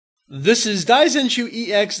This is Daizenshuu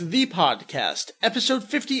EX, the podcast, episode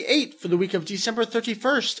 58 for the week of December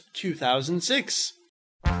 31st, 2006.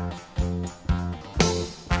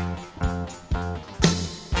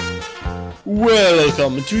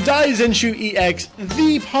 Welcome to Daizenshuu EX,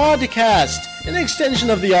 the podcast, an extension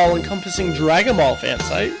of the all-encompassing Dragon Ball fan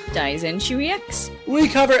site. Daizenshuu EX. We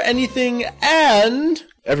cover anything and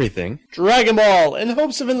everything Dragon Ball in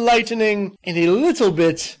hopes of enlightening and a little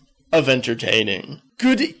bit of entertaining.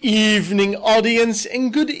 Good evening, audience,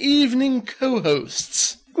 and good evening,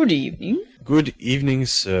 co-hosts. Good evening. Good evening,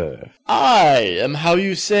 sir. I am, how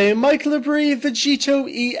you say, Mike Labrie,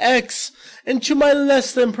 VegettoEX, and to my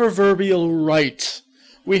less than proverbial right,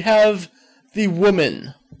 we have the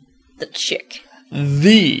woman. The chick.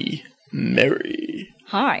 The Meri.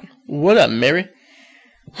 Hi. What up, Meri?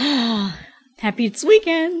 Happy it's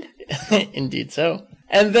weekend. Indeed so.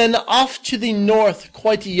 And then off to the north,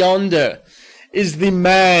 quite yonder, is the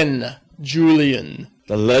man, Julian.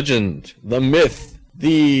 The legend, the myth,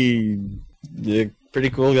 the pretty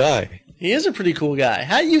cool guy. He is a pretty cool guy.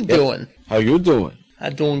 How you doing? How you doing?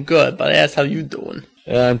 I'm doing good, but I asked how you doing.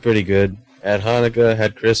 Yeah, I'm pretty good. Had Hanukkah,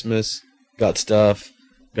 had Christmas, got stuff,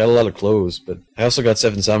 got a lot of clothes, but I also got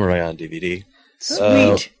Seven Samurai on DVD.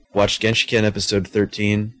 Sweet. Watched Genshiken episode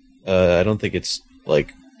 13. I don't think it's,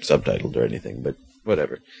 subtitled or anything, but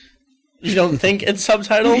whatever. You don't think it's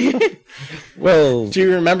subtitled? Well... Do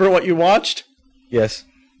you remember what you watched? Yes,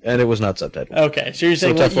 and it was not subtitled. Okay, so you're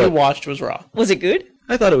saying what you watched was raw. Was it good?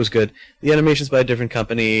 I thought it was good. The animation's by a different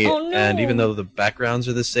company, Oh, no. and even though the backgrounds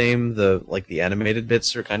are the same, the animated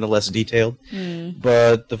bits are kind of less detailed.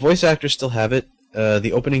 But the voice actors still have it.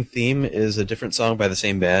 The opening theme is a different song by the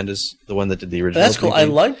same band as the one that did the original. That's cool. I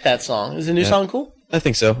theme. like that song. Is the new song cool? I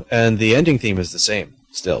think so. And the ending theme is the same,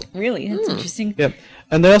 still. Really? That's interesting. Yep.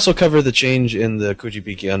 And they also cover the change in the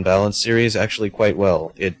Kujibiki Unbalanced series actually quite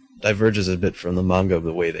well. It diverges a bit from the manga of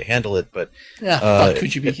the way they handle it, but... Yeah, fuck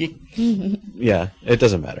Kujibiki. Yeah, it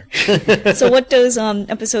doesn't matter. So what does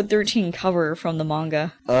episode 13 cover from the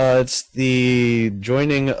manga? It's the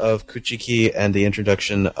joining of Kuchiki and the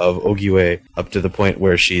introduction of Ogiwe up to the point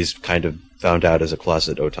where she's kind of found out as a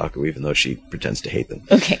closet otaku, even though she pretends to hate them.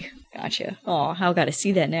 Okay, gotcha. Oh, I gotta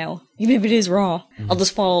see that now. Even if it is raw. I'll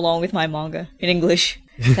just follow along with my manga in English.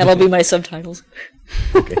 That'll be my subtitles.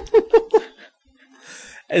 Okay.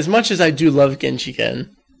 As much as I do love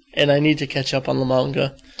Genshiken, and I need to catch up on the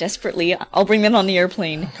manga, Desperately, I'll bring them on the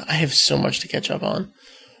airplane. I have so much to catch up on.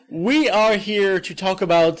 We are here to talk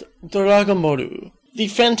about Dragon Ball, the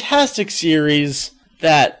fantastic series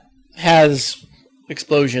that has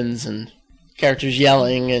explosions and characters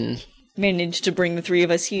yelling and... Managed to bring the three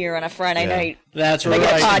of us here on a Friday night. That's Make a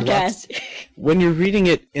right. podcast. When you're reading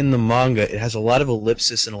it in the manga, it has a lot of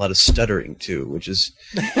ellipsis and a lot of stuttering, too, which is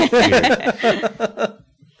weird.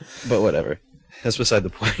 But whatever. That's beside the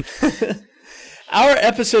point. Our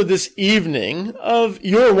episode this evening of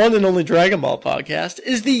your one and only Dragon Ball podcast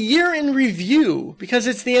is the year in review, because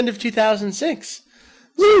it's the end of 2006.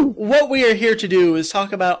 Woo! What we are here to do is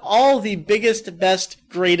talk about all the biggest, best,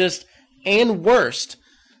 greatest, and worst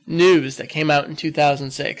news that came out in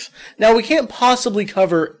 2006. Now, we can't possibly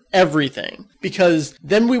cover everything, because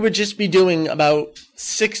then we would just be doing about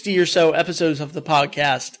 60 or so episodes of the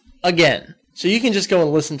podcast again. So you can just go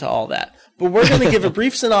and listen to all that. But we're going to give a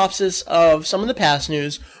brief synopsis of some of the past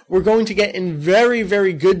news. We're going to get in very,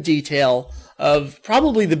 very good detail of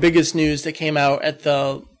probably the biggest news that came out at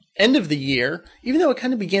the end of the year, even though it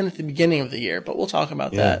kind of began at the beginning of the year, but we'll talk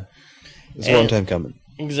about that. It's a long time coming.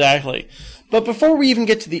 Exactly. But before we even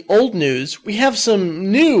get to the old news, we have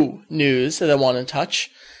some new news that I want to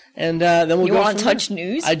touch. And then we'll You go want to from touch there.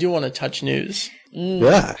 news? I do want to touch news.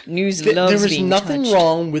 Yeah. News loves There is being nothing touched.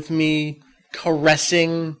 wrong with me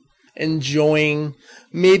caressing, enjoying,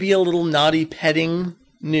 maybe a little naughty petting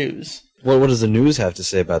news. What does the news have to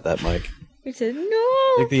say about that, Mike? We said, I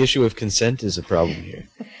no. think the issue of consent is a problem here.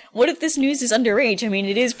 What if this news is underage? I mean,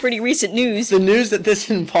 it is pretty recent news. The news that this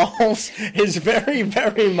involves is very,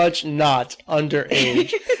 very much not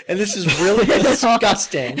underage. And this is really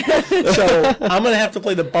disgusting. So I'm going to have to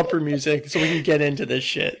play the bumper music so we can get into this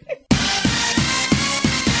shit.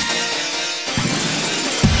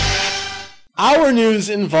 Our news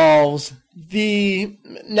involves the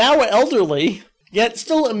now elderly, yet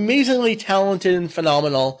still amazingly talented and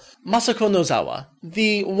phenomenal Masako Nozawa,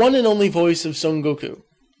 the one and only voice of Son Goku.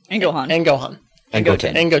 And Gohan. And Gohan. And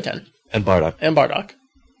Goten. And Goten. And Bardock. And Bardock.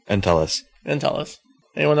 And Tullus. And Tullus.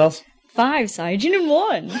 Anyone else? 5 Saiyajin and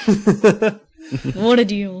 1. What a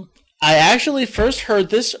deal. I actually first heard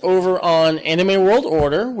this over on Anime World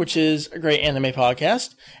Order, which is a great anime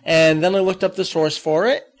podcast, and then I looked up the source for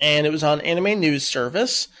it, and it was on Anime News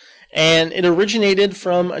Service, And it originated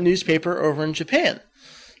from a newspaper over in Japan.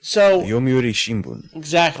 So, Yomiuri Shimbun.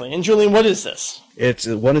 Exactly. And Julian, what is this? It's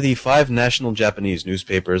one of the 5 national Japanese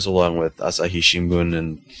newspapers, along with Asahi Shimbun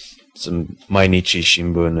and some Mainichi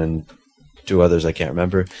Shimbun and 2 others I can't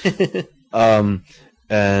remember.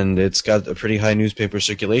 And it's got a pretty high newspaper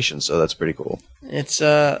circulation, so that's pretty cool. It's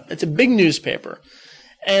a big newspaper.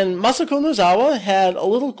 And Masako Nozawa had a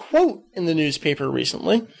little quote in the newspaper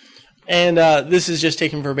recently. And this is just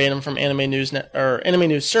taken verbatim from Anime News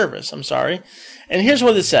Service, I'm sorry. And here's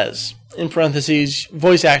what it says, in parentheses,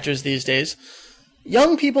 voice actors these days.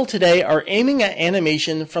 Young people today are aiming at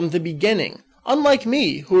animation from the beginning, unlike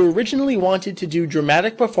me, who originally wanted to do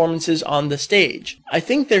dramatic performances on the stage. I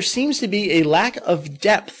think there seems to be a lack of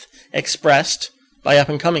depth expressed by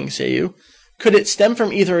up-and-coming seiyuu. Could it stem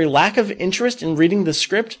from either a lack of interest in reading the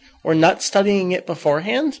script or not studying it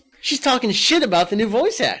beforehand? She's talking shit about the new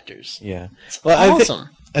voice actors. Yeah. Well, awesome.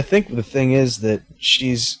 I think the thing is that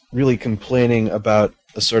she's really complaining about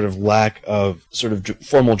a sort of lack of sort of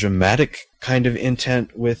formal dramatic kind of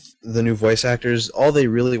intent with the new voice actors. All they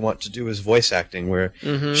really want to do is voice acting, where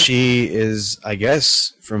she is, I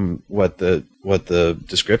guess, from what the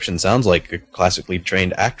description sounds like, a classically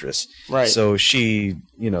trained actress. Right. So she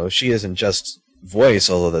isn't just voice,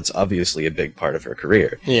 although that's obviously a big part of her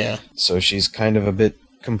career. Yeah. So she's kind of a bit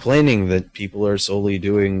complaining that people are solely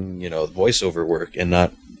doing, voiceover work and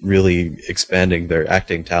not really expanding their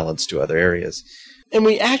acting talents to other areas. And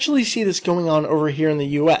we actually see this going on over here in the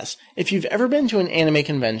US. If you've ever been to an anime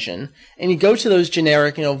convention and you go to those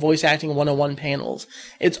generic, voice acting 101 panels,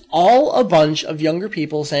 it's all a bunch of younger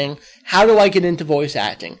people saying, how do I get into voice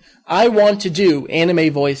acting? I want to do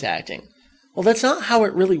anime voice acting. Well, that's not how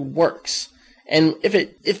it really works. And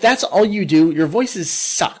if that's all you do, your voices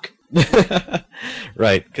suck.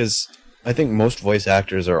 Right, because I think most voice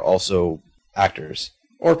actors are also actors.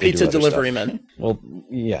 Or pizza delivery men. Well,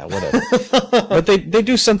 yeah, whatever. But they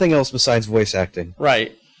do something else besides voice acting.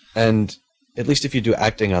 Right. And at least if you do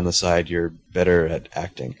acting on the side, you're better at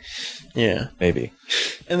acting. Yeah. Maybe.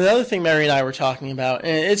 And the other thing Meri and I were talking about,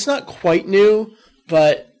 and it's not quite new,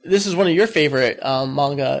 but this is one of your favorite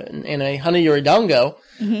manga and anime, Hana Yoridango.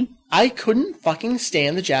 Mm-hmm. I couldn't fucking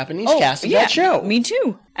stand the Japanese cast of that show. Me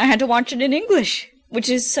too. I had to watch it in English, which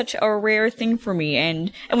is such a rare thing for me, and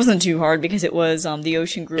it wasn't too hard because it was the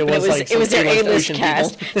Ocean Group. It was their A-list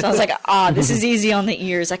cast, so I was like, this is easy on the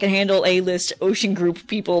ears. I can handle A-list Ocean Group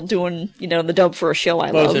people doing, the dub for a show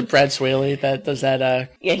I love. Was it Brad Swaley that does that?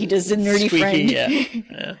 Yeah, he does the nerdy squeaky,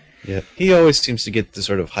 friend. Yeah. He always seems to get the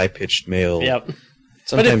sort of high-pitched male. Yep.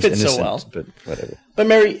 Sometimes but it fits innocent, so well. But whatever. But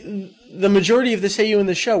Meri, the majority of the seiyuu in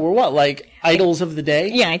the show were what, like idols of the day?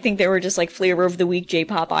 Yeah, I think they were just like flavor of the week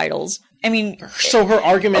J-pop idols. I mean, so her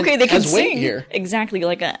argument they can has weight sing. Here. Exactly.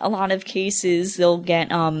 Like a lot of cases, they'll get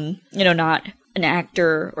not an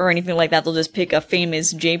actor or anything like that. They'll just pick a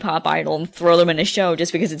famous J-pop idol and throw them in a show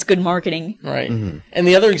just because it's good marketing. Right. Mm-hmm. And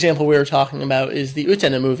the other example we were talking about is the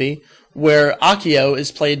Utena movie, where Akio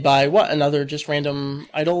is played by another just random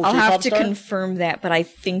idol I'll J-pop have to star? confirm that, but I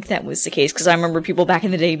think that was the case because I remember people back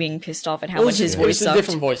in the day being pissed off at how much his voice sucked. It's a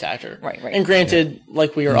different voice actor. Right. And granted,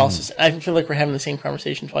 like we are also, I feel like we're having the same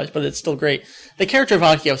conversation twice, but it's still great. The character of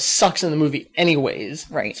Akio sucks in the movie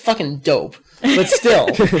anyways. Right. It's fucking dope. But still.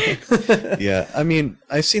 Yeah, I mean,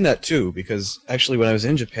 I've seen that too, because actually when I was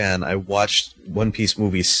in Japan, I watched One Piece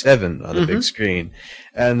movie 7 on the big screen.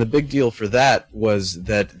 And the big deal for that was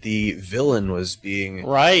that the villain was being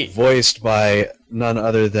voiced by none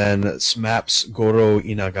other than SMAP's Goro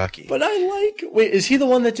Inagaki. But wait, is he the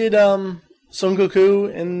one that did Son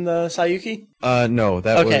Goku in the Sayuki? No,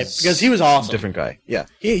 that was because he was awesome. A different guy. Yeah,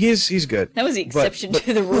 he's good. That was the exception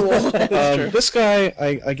to the rule. This guy,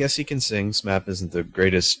 I guess he can sing. SMAP isn't the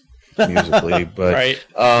greatest musically, but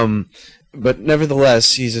but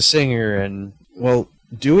nevertheless, he's a singer, and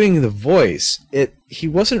doing the voice, he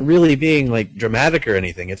wasn't really being like dramatic or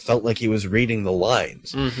anything. It felt like he was reading the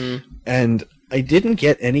lines, and I didn't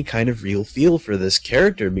get any kind of real feel for this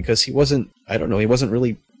character because he wasn't. I don't know. He wasn't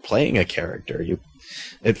really playing a character.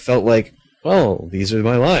 It felt like, well, these are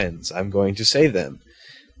my lines. I'm going to say them.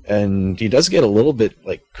 And he does get a little bit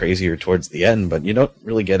like crazier towards the end, but you don't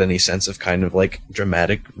really get any sense of kind of like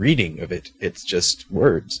dramatic reading of it. It's just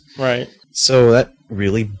words. Right. So that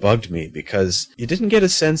really bugged me because you didn't get a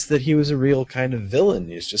sense that he was a real kind of villain.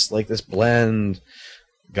 He's just like this bland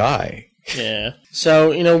guy. Yeah. So,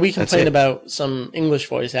 we complain about some English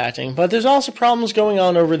voice acting, but there's also problems going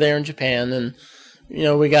on over there in Japan, and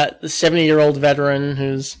we got the 70-year-old veteran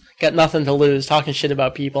who's got nothing to lose talking shit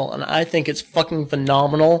about people, and I think it's fucking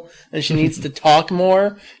phenomenal, and she needs to talk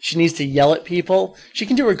more. She needs to yell at people. She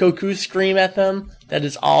can do her Goku scream at them. That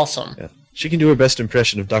is awesome. Yeah. She can do her best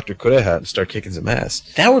impression of Dr. Kureha and start kicking some ass.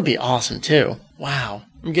 That would be awesome, too. Wow.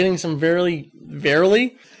 I'm getting some verily...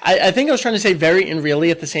 I think I was trying to say very and really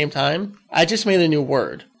at the same time. I just made a new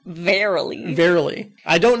word. Verily.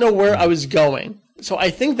 I don't know where I was going. So I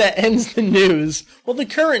think that ends the news. Well, the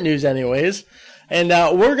current news anyways. And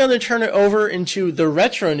we're going to turn it over into the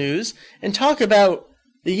retro news and talk about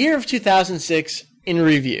the year of 2006 in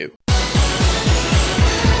review.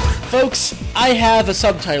 Folks, I have a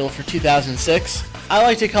subtitle for 2006. I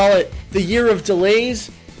like to call it the year of delays,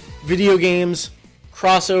 video games,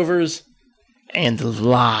 crossovers, and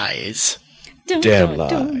lies. Damn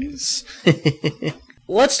lies.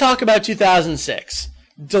 Let's talk about 2006.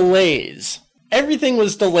 Delays. Everything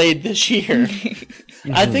was delayed this year.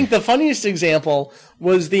 I think the funniest example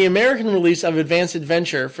was the American release of Advanced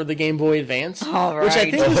Adventure for the Game Boy Advance, which I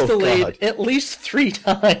think was delayed at least 3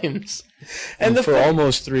 times. And for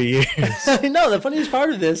almost 3 years. I know, the funniest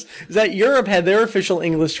part of this is that Europe had their official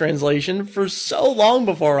English translation for so long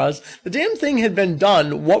before us. The damn thing had been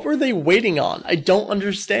done. What were they waiting on? I don't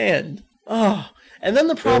understand. Oh, and then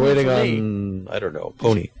the problem for me... They're waiting on, I don't know,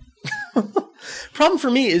 Pony. Problem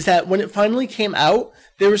for me is that when it finally came out,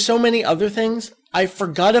 there were so many other things, I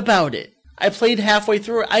forgot about it. I played halfway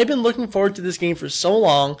through it. I've been looking forward to this game for so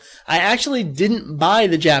long. I actually didn't buy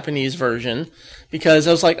the Japanese version because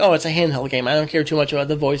I was like, oh, it's a handheld game. I don't care too much about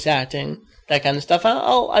the voice acting, that kind of stuff.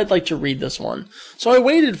 I'd like to read this one. So I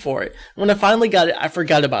waited for it. When I finally got it, I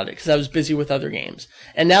forgot about it because I was busy with other games.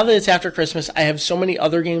 And now that it's after Christmas, I have so many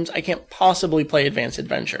other games, I can't possibly play Advanced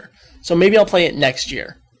Adventure. So maybe I'll play it next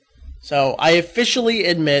year. So I officially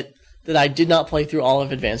admit that I did not play through all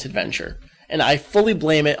of Advanced Adventure. And I fully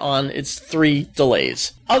blame it on its 3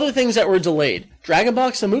 delays. Other things that were delayed. Dragon Ball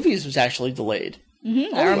X the movies was actually delayed.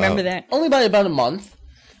 Mm-hmm, I remember that. Only by about a month.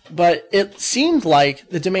 But it seemed like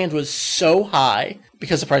the demand was so high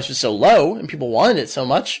because the price was so low and people wanted it so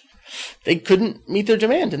much, they couldn't meet their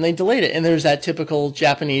demand and they delayed it. And there's that typical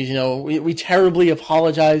Japanese, we terribly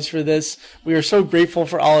apologize for this. We are so grateful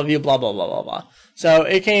for all of you, blah, blah, blah, blah, blah. So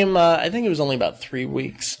it came, I think it was only about 3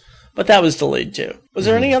 weeks. But that was delayed too. Was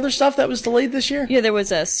there any other stuff that was delayed this year? Yeah, there was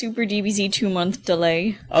a Super DBZ 2-month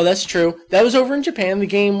delay. Oh, that's true. That was over in Japan. The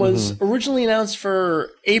game was originally announced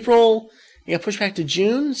for April. It got pushed back to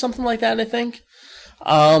June, something like that, I think.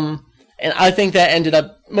 And I think that ended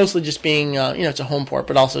up mostly just being, it's a home port,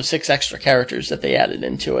 but also 6 extra characters that they added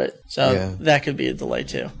into it. So that could be a delay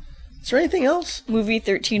too. Is there anything else? Movie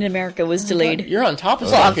 13 in America was delayed. You're on top of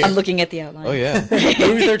stuff here. I'm looking at the outline. Oh, yeah.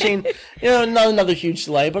 Movie 13, not another huge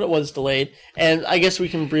delay, but it was delayed. And I guess we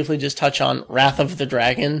can briefly just touch on Wrath of the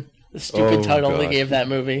Dragon, the stupid title they gave that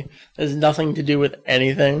movie. It has nothing to do with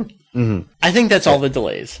anything. Mm-hmm. I think that's all the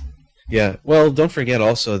delays. Yeah. Well, don't forget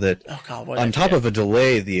also that on top of a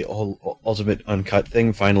delay, the Ultimate Uncut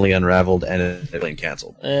thing finally unraveled and it been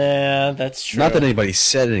canceled. Yeah, that's true. Not that anybody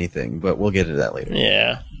said anything, but we'll get into that later.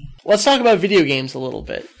 Yeah. Let's talk about video games a little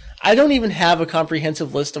bit. I don't even have a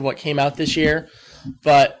comprehensive list of what came out this year,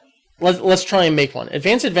 but let's try and make one.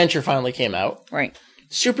 Advanced Adventure finally came out. Right.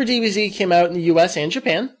 Super DBZ came out in the US and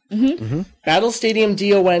Japan. Mm-hmm. Battle Stadium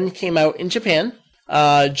DON came out in Japan.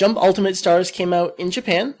 Jump Ultimate Stars came out in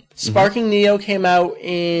Japan. Sparking Neo came out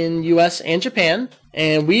in US and Japan.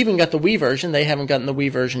 And we even got the Wii version. They haven't gotten the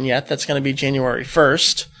Wii version yet. That's going to be January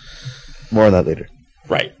 1st. More on that later.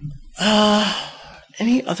 Right.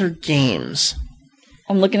 Any other games?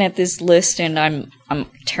 I'm looking at this list, and I'm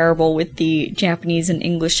terrible with the Japanese and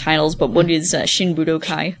English titles, but what is Shin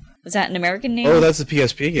Budokai? Was that an American name? Oh, that's a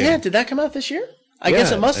PSP game. Yeah, did that come out this year? I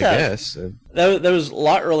guess it must have. Guess. That was a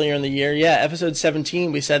lot earlier in the year. Yeah, episode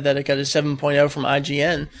 17, we said that it got a 7.0 from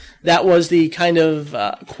IGN. That was the kind of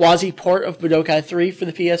quasi-port of Budokai 3 for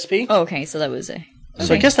the PSP. Oh, okay, so that was it. Okay.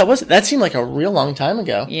 So I guess that seemed like a real long time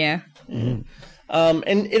ago. Yeah. Mm-hmm.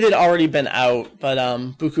 And it had already been out, but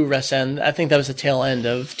Buku Resen, I think that was the tail end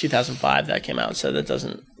of 2005 that came out, so that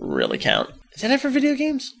doesn't really count. Is that it for video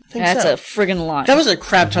games? I think That's a friggin' lot. That was a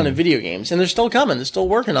crap ton of video games, and they're still coming. They're still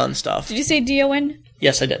working on stuff. Did you say DON?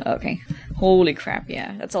 Yes, I did. Okay. Holy crap,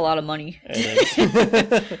 yeah. That's a lot of money. It is.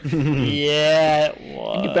 Yeah, it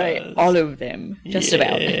was. You buy all of them. Just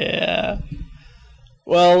about. Yeah.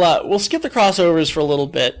 Well, we'll skip the crossovers for a little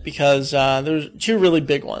bit because there's 2 really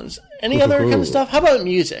big ones. Any other kind of stuff? How about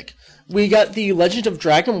music? We got the Legend of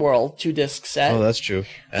Dragon World 2-disc set. Oh, that's true.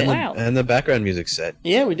 And the background music set.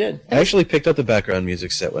 Yeah, we did. I actually picked up the background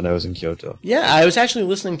music set when I was in Kyoto. Yeah, I was actually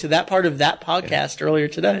listening to that part of that podcast earlier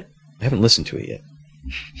today. I haven't listened to it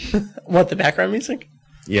yet. What, the background music?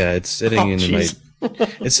 Yeah, it's sitting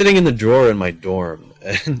it's sitting in the drawer in my dorm,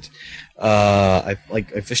 and I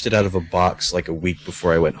fished it out of a box like a week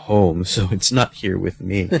before I went home, so it's not here with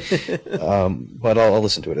me. But I'll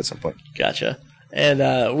listen to it at some point. Gotcha.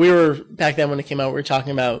 And we were back then when it came out. We were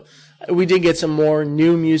talking about. We did get some more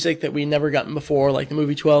new music that we never gotten before, like the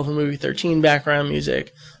movie 12 and movie 13 background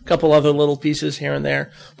music, a couple other little pieces here and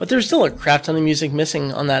there. But there's still a crap ton of music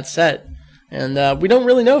missing on that set. And we don't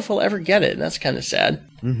really know if we'll ever get it, and that's kind of sad.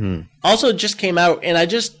 Mm-hmm. Also, it just came out, and I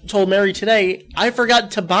just told Meri today, I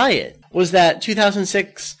forgot to buy it. Was that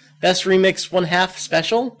 2006 Best Remix 1/2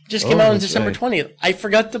 special? Just came out on December 20th. I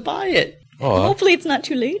forgot to buy it. Well, hopefully it's not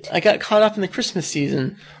too late. I got caught up in the Christmas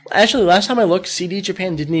season. Actually, last time I looked, CD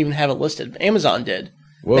Japan didn't even have it listed. Amazon did.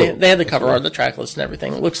 Whoa. They had the cover art, the track list, and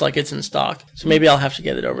everything. It looks like it's in stock. So maybe I'll have to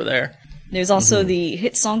get it over there. There's also the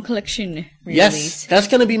hit song collection re-release. Yes, that's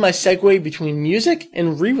going to be my segue between music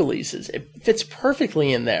and re-releases. It fits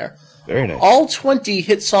perfectly in there. Very nice. All 20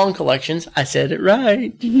 hit song collections, I said it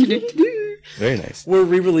right. Very nice. Were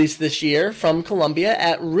re-released this year from Columbia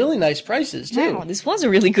at really nice prices, too. Wow, this was a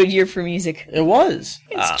really good year for music. It was.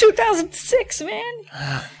 It's 2006,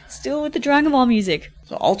 man. Still with the Dragon Ball music.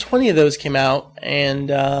 So all 20 of those came out, and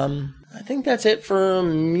I think that's it for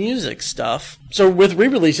music stuff. So with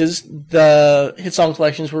re-releases, the hit song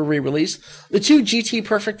collections were re-released. The 2 GT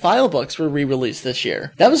Perfect File books were re-released this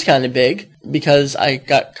year. That was kind of big because I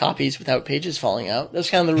got copies without pages falling out. That was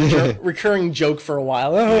kind of the recurring joke for a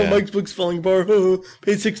while. Oh, yeah. Mike's book's falling apart. Oh,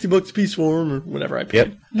 paid $60 a piece for them or whatever I paid.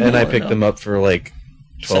 Yep, and I picked them up for like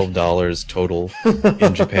 $12 total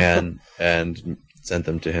in Japan and sent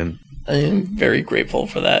them to him. I am very grateful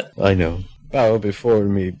for that. I know. Bow before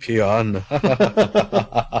me, peon.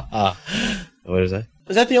 What is that?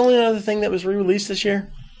 Is that the only other thing that was re-released this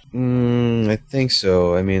year? I think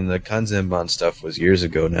so. I mean, the Kanzenban stuff was years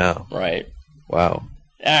ago now. Right. Wow.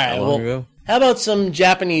 All right, how long ago? How about some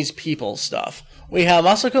Japanese people stuff? We have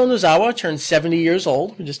Masako Nozawa turned 70 years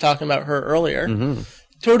old. We were just talking about her earlier. Mm-hmm.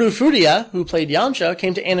 Toru Furuya, who played Yamcha,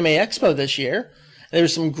 came to Anime Expo this year. There were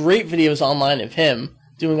some great videos online of him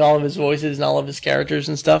doing all of his voices and all of his characters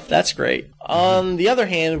and stuff. That's great. On the other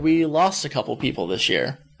hand, we lost a couple people this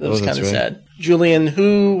year. That was kind of sad. Julian,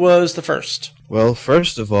 who was the first? Well,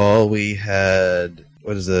 first of all, we had,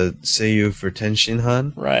 Seiyu for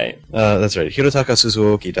Tenshinhan? Right. That's right. Hirotaka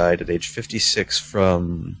Suzuoki died at age 56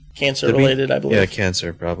 from... Cancer-related, I believe. Yeah,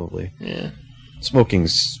 cancer, probably. Yeah.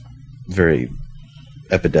 Smoking's very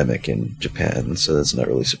epidemic in Japan, so that's not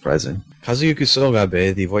really surprising. Kazuyuki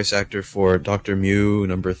Sogabe, the voice actor for Dr. Mew,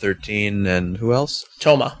 number 13, and who else?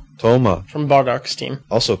 Toma. From Bardock's team.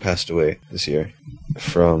 Also passed away this year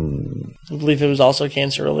from... I believe it was also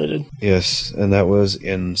cancer-related. Yes, and that was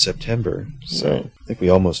in September, so right. I think we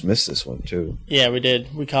almost missed this one, too. Yeah, we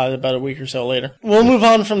did. We caught it about a week or so later. We'll move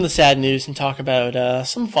on from the sad news and talk about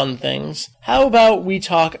some fun things. How about we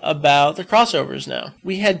talk about the crossovers now?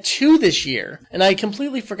 We had 2 this year, and I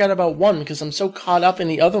completely forgot about one because I'm so caught up in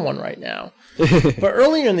the other one right now. But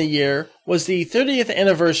earlier in the year was the 30th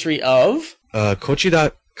anniversary of...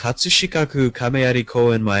 Kochida Katsushikaku Kameari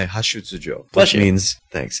Koen Mai Hashutsujo, which means,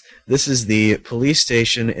 thanks, this is the police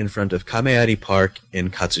station in front of Kameari Park in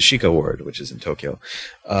Katsushika Ward, which is in Tokyo.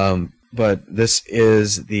 But this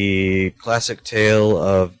is the classic tale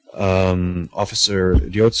of Officer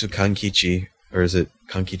Ryotsu Kankichi, or is it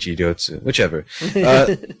Kankichi Ryotsu? Whichever.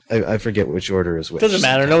 I forget which order is which. Doesn't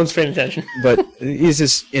matter, no one's paying attention. But he's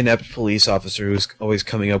this inept police officer who's always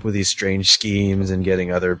coming up with these strange schemes and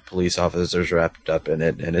getting other police officers wrapped up in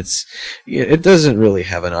it. And it doesn't really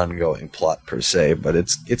have an ongoing plot per se, but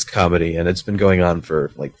it's comedy, and it's been going on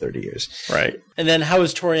for like 30 years. Right. And then how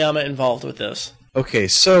is Toriyama involved with this? Okay,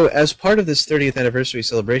 so as part of this 30th anniversary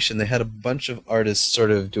celebration, they had a bunch of artists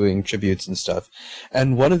sort of doing tributes and stuff.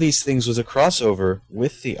 And one of these things was a crossover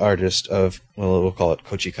with the artist of, well, we'll call it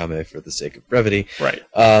Kochikame for the sake of brevity. Right.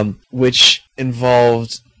 Which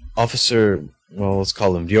involved Officer, well, let's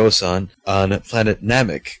call him Ryo-san, on planet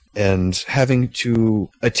Namek, and having to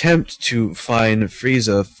attempt to find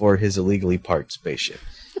Frieza for his illegally parked spaceship.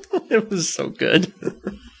 It was so good.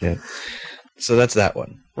 Yeah. So that's that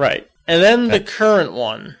one. Right. And then the current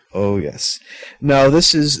one. Oh, yes. Now,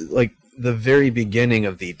 this is like the very beginning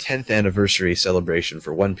of the 10th anniversary celebration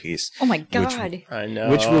for One Piece. Oh my god. I know.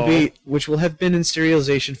 Which will have been in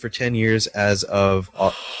serialization for 10 years as of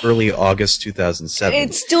early August 2007.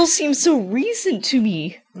 It still seems so recent to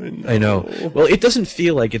me. I know. Well, it doesn't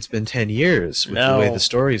feel like it's been 10 years with the way the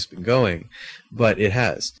story's been going, but it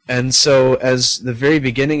has. And so, as the very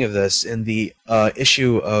beginning of this, in the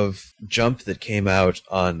issue of Jump that came out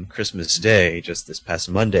on Christmas Day, just this past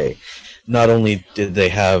Monday, not only did they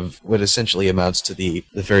have what essentially amounts to the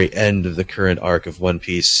very end of the current arc of One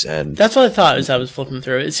Piece, and that's what I thought as I was flipping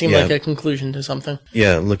through it. It seemed like a conclusion to something.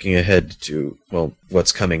 Yeah, looking ahead to, well,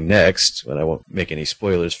 what's coming next, and I won't make any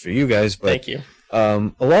spoilers for you guys, but... Thank you.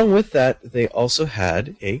 Along with that, they also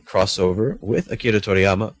had a crossover with Akira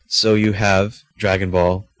Toriyama. So you have Dragon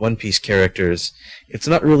Ball, One Piece characters. It's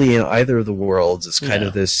not really in either of the worlds. It's kind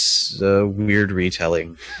of this weird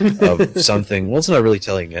retelling of something. Well, it's not really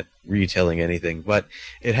retelling anything, but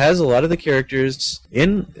it has a lot of the characters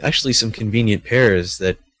in actually some convenient pairs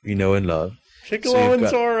that we know and love. Piccolo and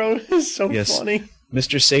Zoro is so funny.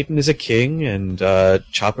 Mr. Satan is a king, and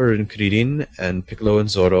Chopper and Kuririn, and Piccolo and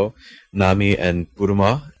Zoro, Nami and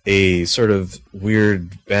Buruma, a sort of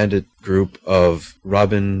weird bandit group of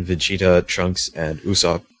Robin, Vegeta, Trunks, and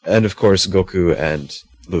Usopp, and of course Goku and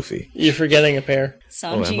Luffy. You're forgetting a pair.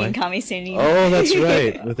 Sanji and Kami-Sennin. Oh, that's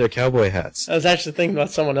right, with their cowboy hats. I was actually thinking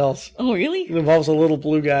about someone else. Oh, really? It involves a little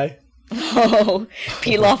blue guy. Oh,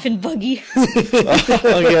 Pilaf and Buggy.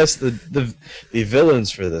 I guess the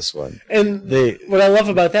villains for this one. And what I love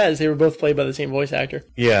about that is they were both played by the same voice actor.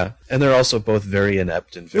 Yeah, and they're also both very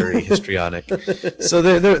inept and very histrionic. So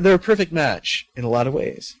they're a perfect match in a lot of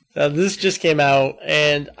ways. Now, this just came out,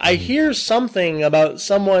 and I hear something about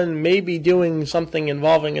someone maybe doing something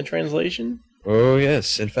involving a translation. Oh,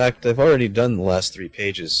 yes. In fact, I've already done the last 3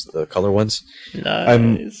 pages, the color ones. Nice.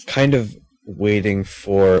 I'm kind of waiting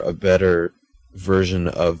for a better version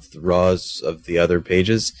of the raws of the other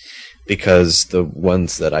pages, because the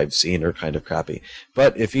ones that I've seen are kind of crappy.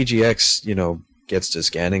 But if EGX, gets to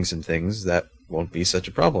scannings and things, that won't be such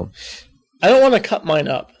a problem. I don't want to cut mine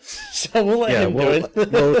up, so we'll let him do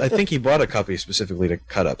it. Well, I think he bought a copy specifically to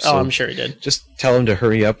cut up. So I'm sure he did. Just tell him to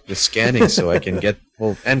hurry up with scanning so I can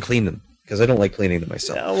and clean them, because I don't like cleaning them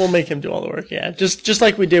myself. Yeah, we'll make him do all the work, just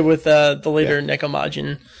like we did with the later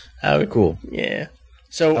Nekomajin. Cool. Yeah.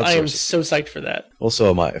 So I am so psyched for that. Well, so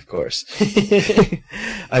am I, of course.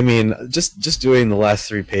 I mean, just doing the last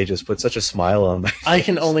 3 pages put such a smile on my face. I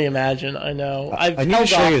can only imagine. I know. I need to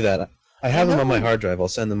show you that. I have them on my hard drive. I'll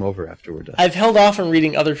send them over after we're done. I've held off on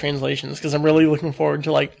reading other translations because I'm really looking forward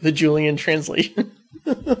to the Julian translation.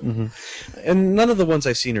 Mm-hmm. And none of the ones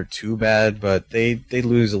I've seen are too bad, but they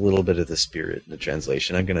lose a little bit of the spirit in the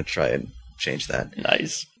translation. I'm going to try and change that.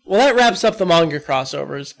 Nice. Well, that wraps up the manga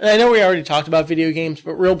crossovers. And I know we already talked about video games,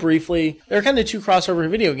 but real briefly, there are kind of 2 crossover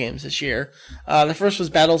video games this year. The first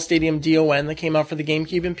was Battle Stadium DON that came out for the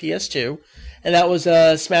GameCube and PS2. And that was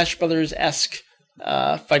a Smash Brothers-esque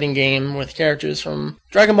fighting game with characters from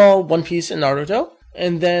Dragon Ball, One Piece, and Naruto.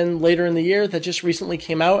 And then later in the year, that just recently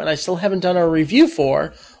came out, and I still haven't done a review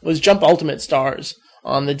for, was Jump Ultimate Stars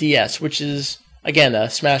on the DS, which is, again, a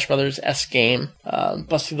Smash Brothers-esque game.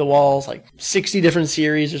 Bust through the walls, 60 different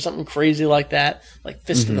series or something crazy like that. Like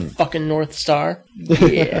Fist of the fucking North Star.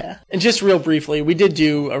 Yeah. And just real briefly, we did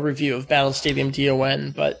do a review of Battle Stadium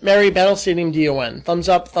DON, but Meri, Battle Stadium DON. Thumbs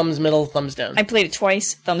up, thumbs middle, thumbs down. I played it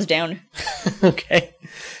twice, thumbs down. Okay.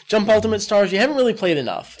 Jump Ultimate Stars, you haven't really played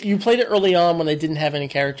enough. You played it early on when they didn't have any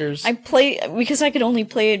characters. I play because I could only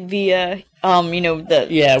play it via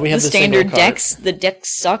the standard decks. The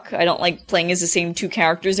decks suck. I don't like playing as the same 2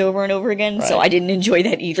 characters over and over again, so I didn't enjoy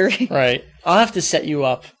that either. Right. I'll have to set you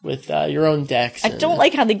up with your own decks. I don't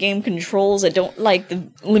like how the game controls. I don't like the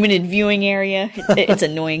limited viewing area. It's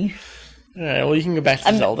annoying. All right, well, you can go back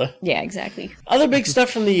to Zelda. Yeah, exactly. Other big stuff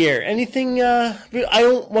from the year. Anything, I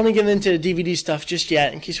don't want to get into DVD stuff just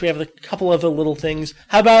yet, in case we have a couple of little things.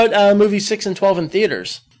 How about movies 6 and 12 in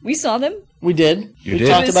theaters? We saw them. We did. We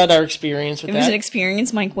talked about our experience with that. It was an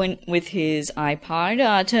experience. Mike went with his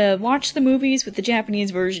iPod to watch the movies with the Japanese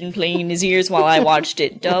version playing in his ears while I watched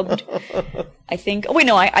it dubbed. I think. Oh, wait,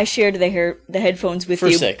 no, I shared the headphones with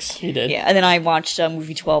you. For 6, you did. Yeah, and then I watched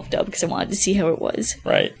movie 12 dubbed because I wanted to see how it was.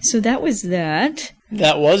 Right. So that was that.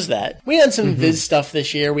 That was that. We had some Viz stuff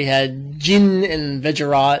this year. We had Jin and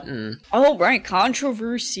Vegetot and... Oh, right,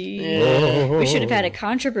 controversy. Yeah. We should have had a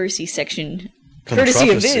controversy section. Courtesy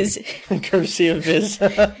of Viz. Courtesy of Viz.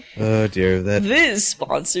 Oh, dear. That Viz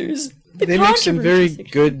sponsors. They make some very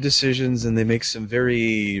good decisions, and they make some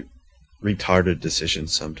very retarded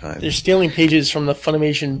decisions sometimes. They're stealing pages from the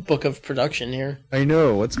Funimation book of production here. I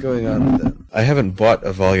know. What's going on with them? I haven't bought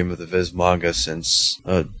a volume of the Viz manga since...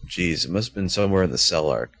 Oh, geez. It must have been somewhere in the Cell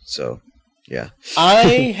arc, so... Yeah.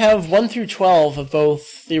 I have 1 through 12 of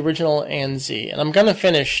both the original and Z, and I'm going to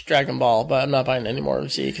finish Dragon Ball, but I'm not buying any more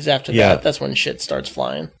of Z, because after that, that's when shit starts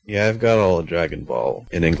flying. Yeah, I've got all of Dragon Ball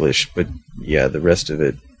in English, but yeah, the rest of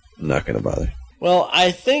it, I'm not going to bother. Well,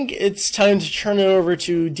 I think it's time to turn it over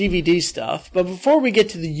to DVD stuff, but before we get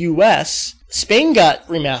to the US, Spain got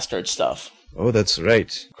remastered stuff. Oh, that's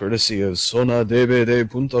right. Courtesy of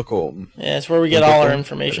sonadvd.com. Yeah, it's where we get all our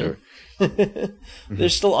information. They're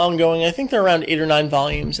still ongoing. I think they're around 8 or 9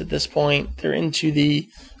 volumes at this point. They're into the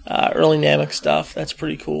early Namek stuff. That's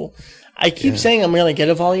pretty cool. I keep saying I'm going to get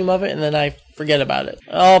a volume of it, and then I forget about it.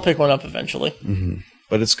 I'll pick one up eventually. Mm-hmm.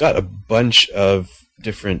 But it's got a bunch of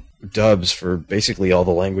different dubs for basically all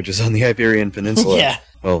the languages on the Iberian Peninsula. Yeah.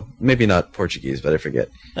 Well, maybe not Portuguese, but I forget.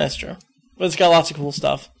 That's true. But it's got lots of cool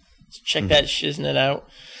stuff. So check that shiznit out.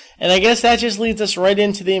 And I guess that just leads us right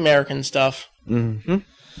into the American stuff. Mm-hmm.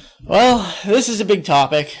 Well, this is a big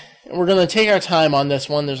topic, and we're going to take our time on this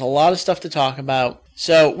one. There's a lot of stuff to talk about.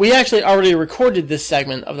 So we actually already recorded this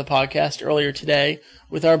segment of the podcast earlier today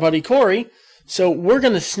with our buddy Corey, so we're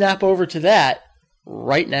going to snap over to that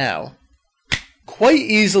right now. Quite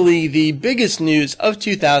easily, the biggest news of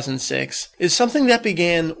 2006 is something that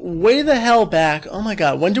began way the hell back. Oh my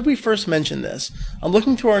god, when did we first mention this? I'm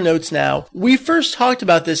looking through our notes now. We first talked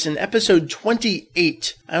about this in episode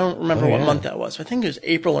 28. I don't remember what month that was. I think it was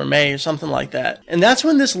April or May or something like that. And that's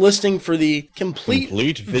when this listing for the complete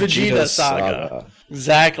Vegeta saga.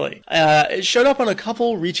 Exactly. It showed up on a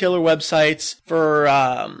couple retailer websites for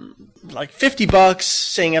like $50,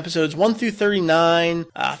 saying episodes 1 through 39,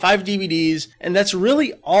 5 DVDs, and that's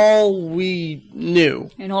really all we knew.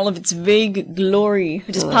 And all of its vague glory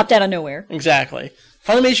just popped out of nowhere. Exactly.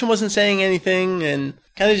 Funimation wasn't saying anything and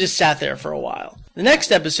kind of just sat there for a while. The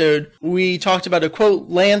next episode, we talked about a quote,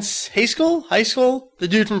 Lance Haskell, the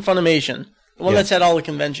dude from Funimation, the one that's at all the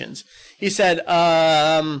conventions. He said,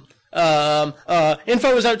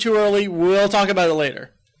 info is out too early, we'll talk about it later.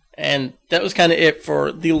 And that was kind of it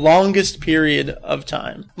for the longest period of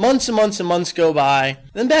time. Months and months and months go by.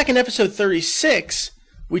 Then back in episode 36,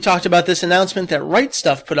 we talked about this announcement that Right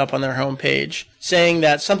Stuff put up on their homepage, saying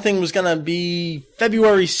that something was going to be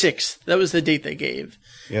February 6th. That was the date they gave.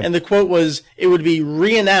 Yep. And the quote was, it would be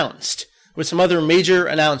re-announced with some other major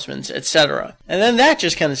announcements, etc. And then that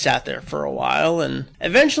just kind of sat there for a while, and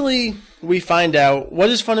eventually we find out, what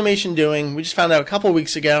is Funimation doing? We just found out a couple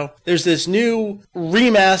weeks ago, there's this new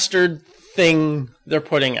remastered thing they're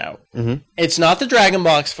putting out. Mm-hmm. It's not the Dragon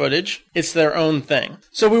Box footage, it's their own thing.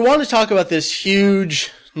 So we want to talk about this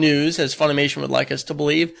huge news, as Funimation would like us to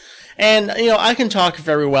believe, and, you know, I can talk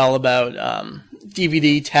very well about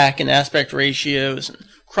DVD tech and aspect ratios and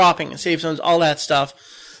cropping and save zones, all that stuff.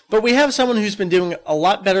 But we have someone who's been doing a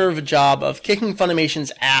lot better of a job of kicking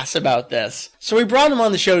Funimation's ass about this. So we brought him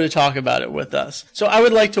on the show to talk about it with us. So I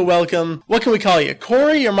would like to welcome, what can we call you,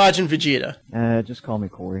 Corey or Majin Vegeta? Just call me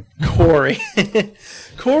Corey. Corey.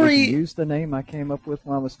 Corey. You can use the name I came up with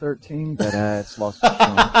when I was 13, but it's lost its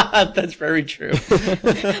charm. That's very true.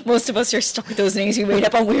 Most of us are stuck with those names we made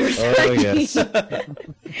up on we were 13. Oh,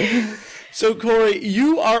 yes. So, Corey,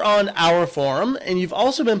 you are on our forum, and you've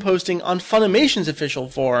also been posting on Funimation's official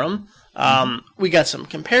forum. We got some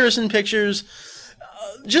comparison pictures.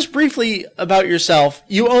 Just briefly about yourself,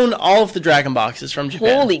 you own all of the Dragon Boxes from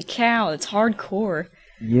Japan. Holy cow, it's hardcore.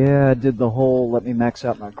 Yeah, I did the whole let me max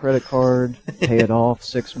out my credit card, pay it off,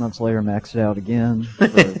 6 months later max it out again for,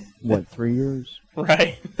 3 years?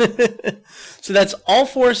 Right. So that's all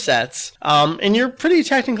 4 sets, and you're pretty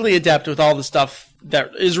technically adept with all the stuff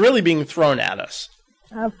that is really being thrown at us.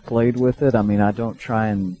 I've played with it. I mean, I don't try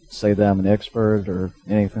and say that I'm an expert or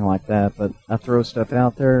anything like that, but I throw stuff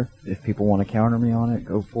out there. If people want to counter me on it,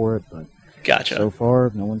 go for it, but gotcha. So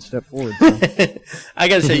far, no one stepped forward. So. I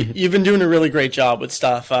gotta say, you've been doing a really great job with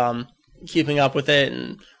stuff, keeping up with it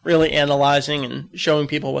and really analyzing and showing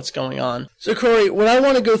people what's going on. So, Corey, what I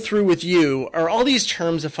want to go through with you are all these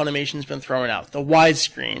terms that Funimation's been throwing out. The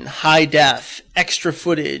widescreen, high def, extra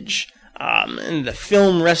footage, and the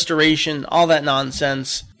film restoration, all that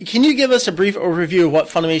nonsense. Can you give us a brief overview of what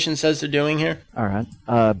Funimation says they're doing here? All right.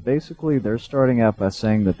 Basically, they're starting out by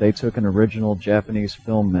saying that they took an original Japanese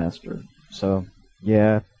film master. So,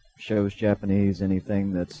 yeah, shows Japanese,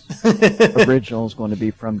 anything that's original is going to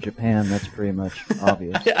be from Japan. That's pretty much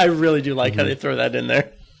obvious. I really do like how they throw that in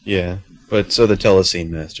there. Yeah, but so the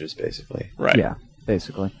telescene masters, basically. Right. Yeah,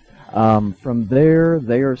 basically. From there,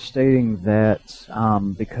 they are stating that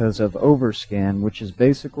because of overscan, which is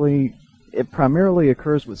basically, it primarily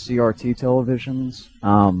occurs with CRT televisions,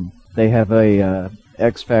 they have a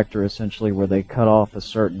X factor essentially where they cut off a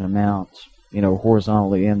certain amount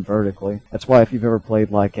horizontally and vertically. That's why if you've ever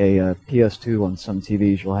played like a PS2 on some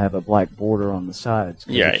TVs, you'll have a black border on the sides.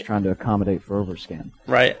 Yeah. It's trying to accommodate for overscan.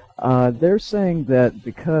 Right. They're saying that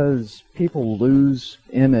because people lose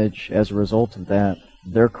image as a result of that,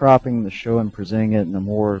 they're cropping the show and presenting it in a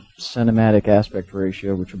more cinematic aspect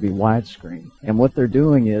ratio, which would be widescreen. And what they're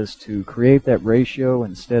doing is to create that ratio,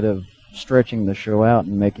 instead of stretching the show out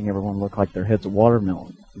and making everyone look like their head's a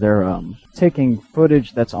watermelon, they're taking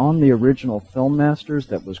footage that's on the original Film Masters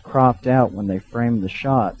that was cropped out when they framed the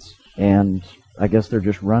shots, and I guess they're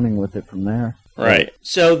just running with it from there. Right.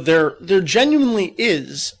 So there genuinely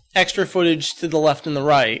is extra footage to the left and the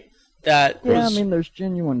right. There's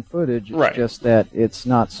genuine footage. It's just that it's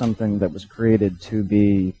not something that was created to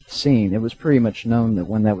be seen. It was pretty much known that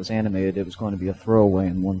when that was animated, it was going to be a throwaway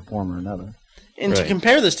in one form or another. And to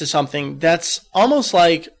compare this to something that's almost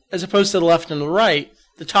like, as opposed to the left and the right,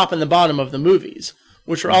 the top and the bottom of the movies,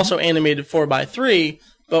 which were also animated 4:3,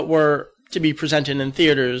 but were to be presented in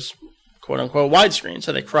theaters, quote-unquote, widescreen.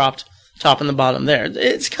 So they cropped top and the bottom there.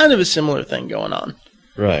 It's kind of a similar thing going on.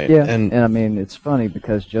 Right. Yeah, and I mean, it's funny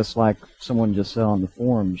because just like someone just said on the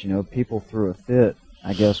forums, people threw a fit,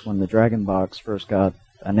 I guess, when the Dragon Box first got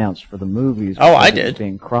announced for the movies. Oh, I did. It was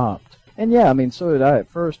being cropped. And yeah, I mean, so did I at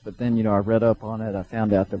first, but then, I read up on it. I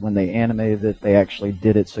found out that when they animated it, they actually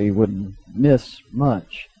did it so you wouldn't miss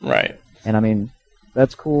much. Right. And I mean,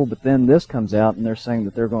 that's cool, but then this comes out and they're saying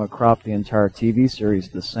that they're going to crop the entire TV series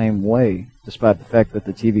the same way, despite the fact that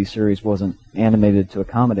the TV series wasn't animated to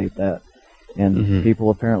accommodate that. And people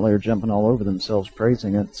apparently are jumping all over themselves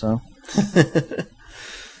praising it, so...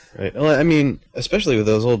 Right. Well, I mean, especially with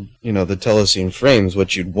those old, the telescene frames,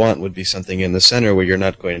 what you'd want would be something in the center where you're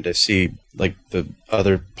not going to see, like, the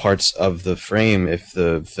other parts of the frame if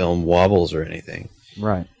the film wobbles or anything.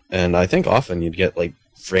 Right. And I think often you'd get, like,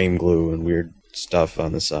 frame glue and weird stuff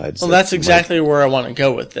on the sides. Well, that's exactly where I want to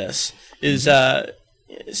go with this, is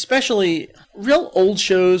especially real old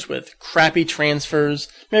shows with crappy transfers.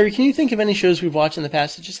 Mary, can you think of any shows we've watched in the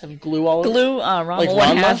past that just have glue all over? Glue, Ranma,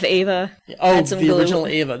 one half Ava. Oh, the glue. Original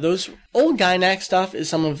Ava. Those old Gynax stuff is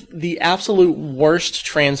some of the absolute worst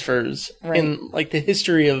transfers in like the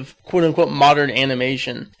history of quote-unquote modern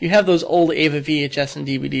animation. You have those old Ava VHS and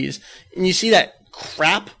DVDs, and you see that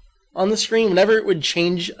crap on the screen. Whenever it would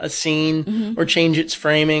change a scene or change its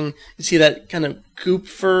framing, you see that kind of goop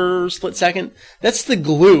for a split second. That's the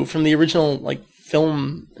glue from the original like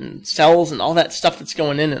film and cells and all that stuff that's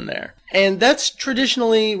going in there. And that's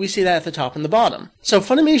traditionally, we see that at the top and the bottom. So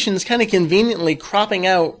Funimation is kind of conveniently cropping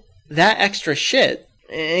out that extra shit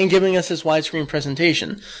and giving us this widescreen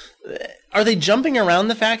presentation. Are they jumping around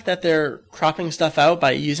the fact that they're cropping stuff out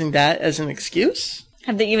by using that as an excuse?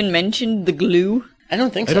 Have they even mentioned the glue? I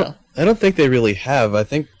don't think so. I don't think they really have. I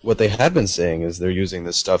think what they have been saying is they're using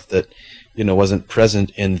the stuff that, wasn't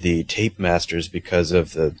present in the tape masters because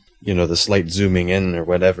of the, the slight zooming in or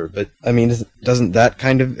whatever. But, I mean, doesn't that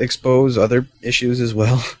kind of expose other issues as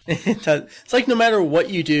well? It does. It's like no matter what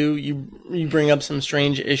you do, you bring up some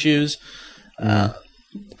strange issues.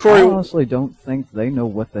 Corey, I honestly don't think they know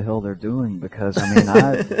what the hell they're doing because, I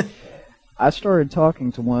mean, I started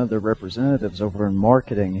talking to one of their representatives over in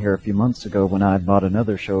marketing here a few months ago when I had bought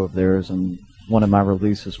another show of theirs and one of my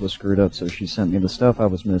releases was screwed up, so she sent me the stuff I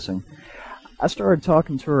was missing. I started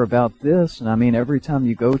talking to her about this, and I mean, every time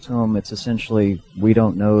you go to them, it's essentially, we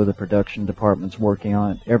don't know, the production department's working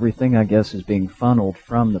on it. Everything, I guess, is being funneled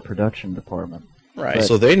from the production department. Right.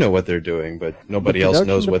 So they know what they're doing, but nobody else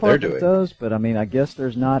knows what they're doing. Does, but I mean, I guess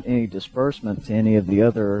there's not any disbursement to any of the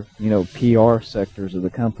other, PR sectors of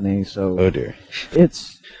the company. So, oh dear,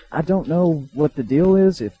 I don't know what the deal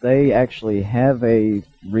is, if they actually have a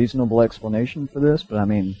reasonable explanation for this. But I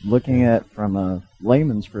mean, looking at from a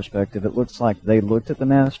layman's perspective, it looks like they looked at the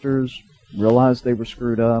masters, realized they were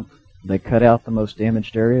screwed up, they cut out the most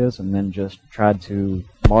damaged areas, and then just tried to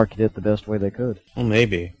market it the best way they could. Well,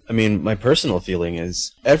 maybe. I mean, my personal feeling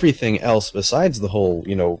is everything else besides the whole,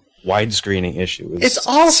 widescreening issue it's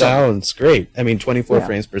awesome. Sounds great. I mean, 24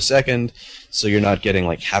 frames per second, so you're not getting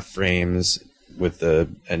like half frames with the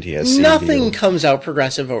NTSC. Nothing comes out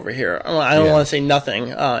progressive over here. I don't want to say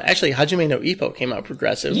nothing. Actually, Hajime no Ippo came out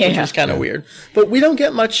progressive, which was kind of weird. But we don't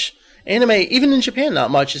get much anime, even in Japan, not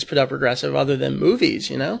much is put up progressive other than movies,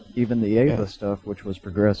 Even the Ava stuff, which was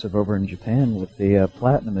progressive over in Japan with the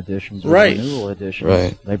Platinum editions or renewal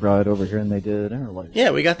editions, they brought it over here and they did interlace. Yeah,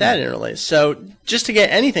 we got that interlace. So just to get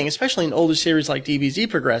anything, especially an older series like DBZ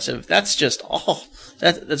progressive, that's just,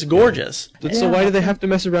 that's gorgeous. Yeah. So why do they have to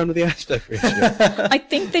mess around with the aspect ratio? I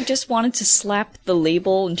think they just wanted to slap the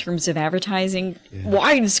label in terms of advertising.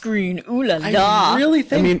 Widescreen, ooh la la. I really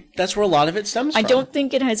think that's where a lot of it stems from. I don't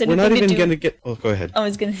think it has anything not even going to get... Oh, go ahead. I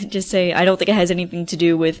was going to just say, I don't think it has anything to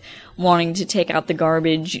do with wanting to take out the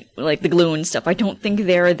garbage, like the glue and stuff. I don't think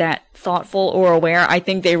they're that thoughtful or aware. I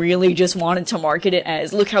think they really just wanted to market it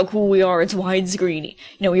as, look how cool we are, it's widescreen.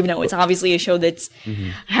 Even though it's obviously a show that's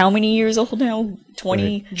how many years old now? 20?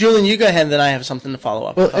 Right. Julian, you go ahead, and then I have something to follow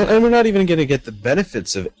up with. And we're not even going to get the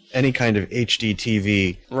benefits of any kind of HD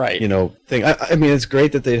TV, thing. I mean, it's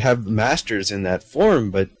great that they have masters in that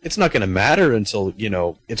form, but it's not going to matter until,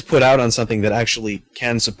 it's put out on something that actually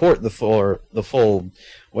can support the full,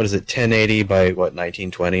 what is it, 1080 by,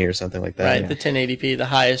 1920 or something like that? Right, the 1080p, the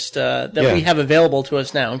highest that we have available to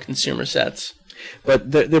us now in consumer sets.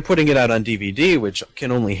 But they're putting it out on DVD, which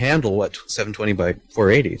can only handle, 720 by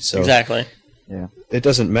 480. So exactly. Yeah. It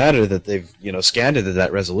doesn't matter that they've, scanned it at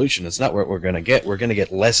that resolution. It's not what we're going to get. We're going to get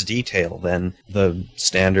less detail than the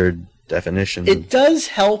standard definition. It does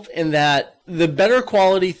help in that the better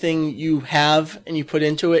quality thing you have and you put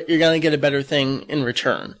into it, you're going to get a better thing in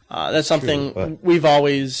return. That's something we've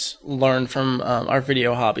always learned from our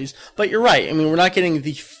video hobbies. But you're right. I mean, we're not getting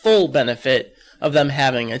the full benefit of them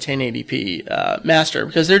having a 1080p master,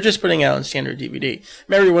 because they're just putting it out on standard DVD.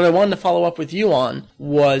 Meri, what I wanted to follow up with you on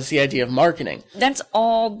was the idea of marketing. That's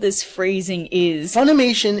all this phrasing is.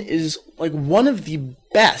 Funimation is like one of the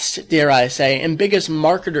best, dare I say, and biggest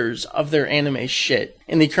marketers of their anime shit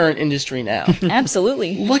in the current industry now.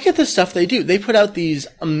 Absolutely. Look at the stuff they do. They put out these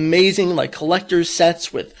amazing collector's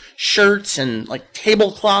sets with shirts and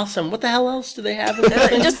tablecloths, and what the hell else do they have in there?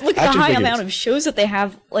 Just look at the high amount of shows that they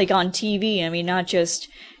have on TV. I mean, not just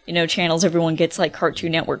channels everyone gets like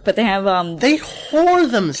Cartoon Network, but they have they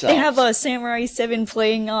whore themselves. They have Samurai 7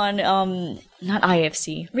 playing on not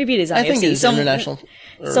IFC. Maybe it is IFC. I think it's international.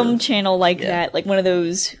 Some channel that, like one of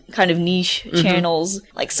those kind of niche channels.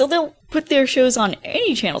 So they'll put their shows on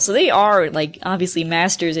any channel. So they are obviously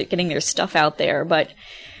masters at getting their stuff out there, but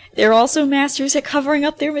they're also masters at covering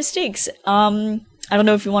up their mistakes. I don't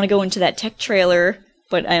know if you want to go into that tech trailer,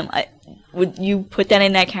 but would you put that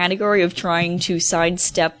in that category of trying to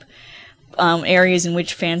sidestep areas in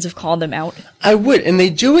which fans have called them out? I would, and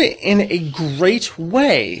they do it in a great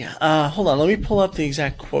way. Hold on, let me pull up the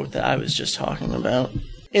exact quote that I was just talking about.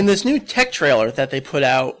 In this new tech trailer that they put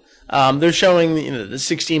out, they're showing the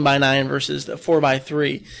 16:9 versus the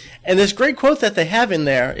 4:3. And this great quote that they have in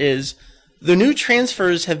there is, "The new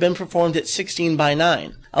transfers have been performed at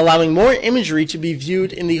 16:9, allowing more imagery to be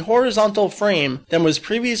viewed in the horizontal frame than was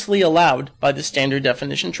previously allowed by the standard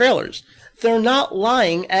definition trailers." They're not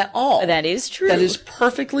lying at all. That is true. That is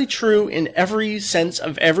perfectly true in every sense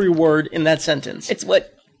of every word in that sentence. It's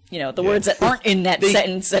what, the words that aren't in that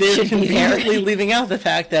sentence that should be there. They're conveniently leaving out the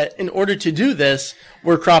fact that in order to do this,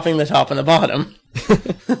 we're cropping the top and the bottom.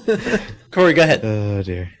 Corey, go ahead. Oh,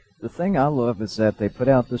 dear. The thing I love is that they put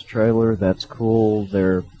out this trailer that's cool.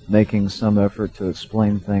 They're making some effort to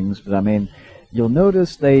explain things, but I mean, you'll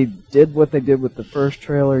notice they did what they did with the first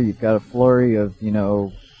trailer. You've got a flurry of,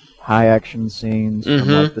 high action scenes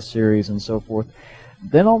from the series and so forth.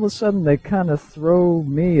 Then all of a sudden they kind of throw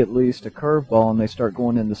me, at least, a curveball, and they start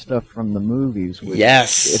going into stuff from the movies. Which,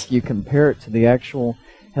 yes. If you compare it to the actual,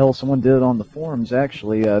 hell, someone did it on the forums,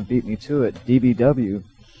 actually, beat me to it. DBW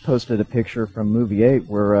posted a picture from movie 8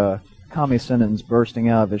 where Kami Sennin's bursting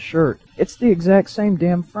out of his shirt. It's the exact same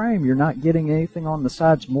damn frame. You're not getting anything on the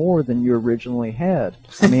sides more than you originally had.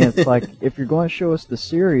 I mean, it's like, if you're going to show us the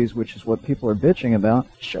series, which is what people are bitching about,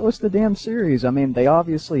 show us the damn series. I mean, they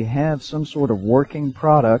obviously have some sort of working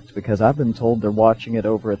product, because I've been told they're watching it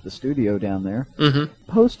over at the studio down there.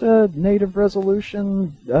 Post a native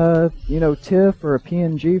resolution, TIFF or a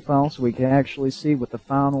PNG file so we can actually see what the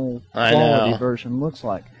final quality version looks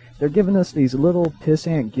like. They're giving us these little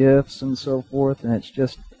pissant GIFs and so forth, and it's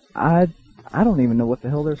just, I don't even know what the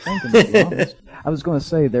hell they're thinking, to be honest. I was going to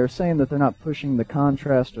say, they're saying that they're not pushing the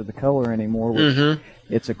contrast or the color anymore, which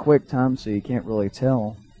it's a quick time, so you can't really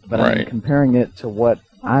tell. But I mean, comparing it to what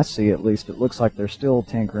I see, at least, it looks like they're still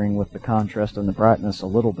tinkering with the contrast and the brightness a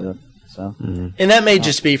little bit. So, and that may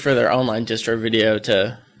just be for their online distro video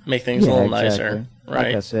to make things a little nicer. Right.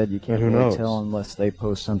 Like I said, you can't really tell unless they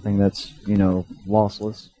post something that's,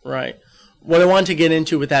 lossless. Right. What I wanted to get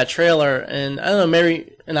into with that trailer, and I don't know,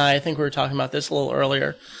 Meri and I think we were talking about this a little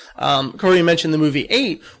earlier. Corey mentioned the movie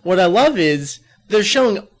 8. What I love is they're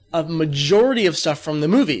showing a majority of stuff from the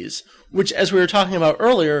movies, which, as we were talking about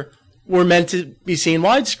earlier, were meant to be seen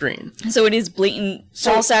widescreen. So it is blatant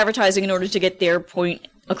false advertising in order to get their point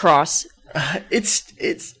across.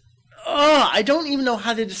 I don't even know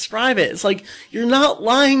how to describe it. It's like, you're not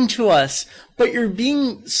lying to us, but you're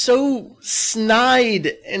being so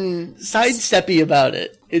snide and sidesteppy about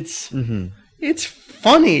it. It's, It's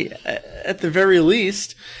funny, at the very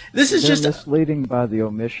least. They're just misleading by the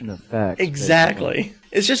omission of facts. Exactly. Basically.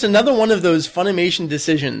 It's just another one of those Funimation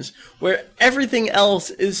decisions where everything else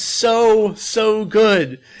is so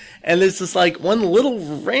good. And there's just like one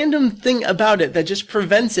little random thing about it that just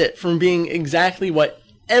prevents it from being exactly what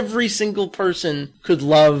every single person could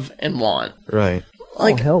love and want. Right.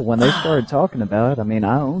 Like, oh, hell, when they started talking about it, I mean,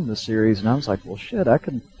 I own the series, and I was like, well, shit, I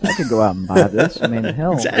could go out and buy this. I mean,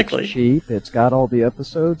 hell, exactly. It's cheap, it's got all the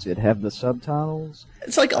episodes, it have the subtitles.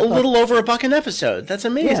 It's like a little over $1 an episode. That's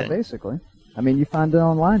amazing. Yeah, basically. I mean, you find it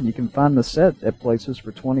online. You can find the set at places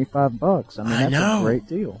for $25. I mean, that's a great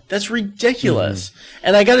deal. That's ridiculous. Mm-hmm.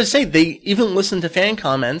 And I gotta say, they even listen to fan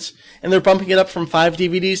comments, and they're bumping it up from 5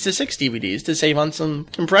 DVDs to 6 DVDs to save on some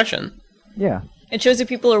compression. Yeah. It shows that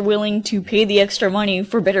people are willing to pay the extra money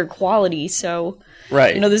for better quality, so...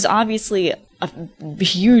 Right. You know, there's obviously a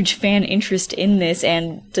huge fan interest in this,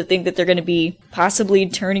 and to think that they're going to be possibly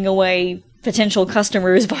turning away potential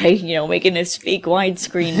customers by, you know, making this fake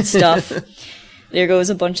widescreen stuff. There goes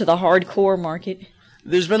a bunch of the hardcore market.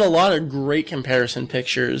 There's been a lot of great comparison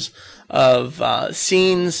pictures of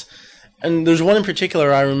scenes, and there's one in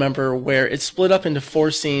particular I remember where it's split up into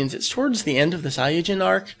 4 scenes. It's towards the end of the Saiyajin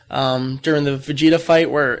arc, during the Vegeta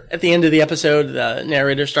fight, where at the end of the episode, the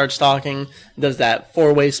narrator starts talking, does that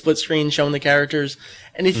 4-way split screen showing the characters.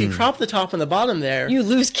 And if you crop the top and the bottom there, you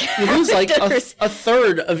lose like a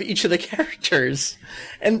third of each of the characters.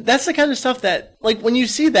 And that's the kind of stuff that, like, when you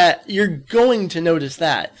see that, you're going to notice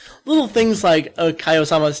that. Little things like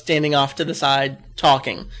Kaio-sama standing off to the side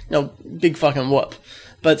talking. You know, big fucking whoop.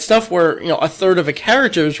 But stuff where, you know, a third of a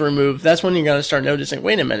character is removed, that's when you're going to start noticing,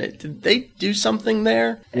 wait a minute, did they do something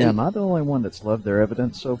there? Yeah, am I the only one that's loved their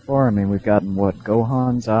evidence so far? I mean, we've gotten,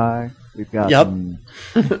 Gohan's eye. We've gotten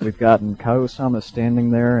Kaio-sama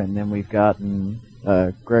standing there, and then we've gotten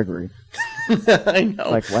Gregory. I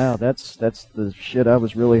know. Like, wow, that's the shit I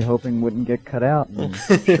was really hoping wouldn't get cut out, and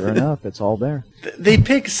sure enough, it's all there. They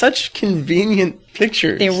pick such convenient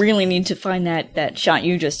pictures. They really need to find that shot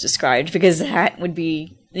you just described, because that would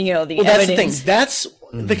be, you know, the evidence. That's the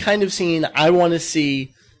thing. That's the kind of scene I want to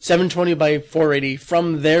see 720 by 480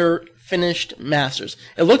 from their finished masters.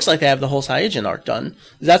 It looks like they have the whole Saiyajin arc done.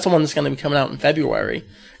 That's the one that's going to be coming out in February.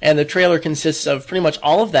 And the trailer consists of pretty much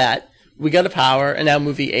all of that. We got a power, and now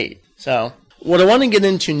movie 8. So, what I want to get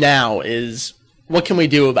into now is, what can we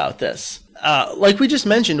do about this? Like we just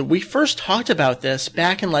mentioned, we first talked about this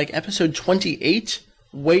back in like episode 28,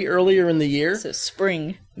 way earlier in the year. So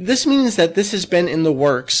spring. This means that this has been in the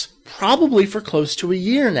works probably for close to a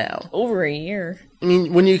year now. Over a year. I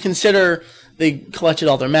mean, when you consider they collected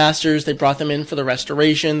all their masters, they brought them in for the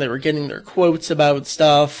restoration, they were getting their quotes about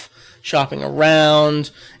stuff, shopping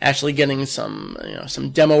around, actually getting some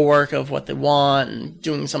demo work of what they want, and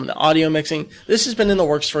doing some of the audio mixing. This has been in the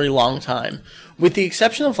works for a long time. With the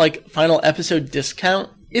exception of like final episode discount,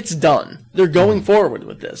 it's done. They're going forward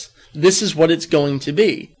with this. This is what it's going to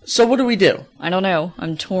be. So what do we do? I don't know.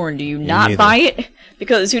 I'm torn. Do you not buy it?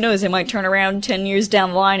 Because who knows, they might turn around 10 years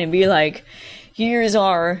down the line and be like, here's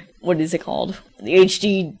our, what is it called? The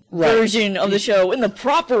HD version of the show in the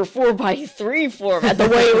proper 4x3 format, the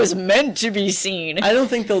way it was meant to be seen. I don't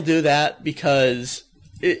think they'll do that because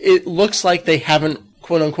it looks like they haven't,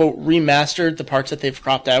 quote-unquote, remastered the parts that they've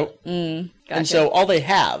cropped out. Gotcha. And so all they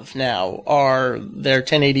have now are their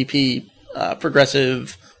 1080p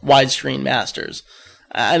progressive widescreen masters.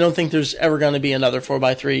 I don't think there's ever going to be another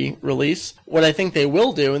 4x3 release. What I think they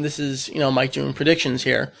will do, and this is, Mike doing predictions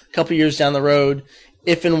here, a couple years down the road,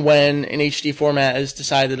 if and when an HD format is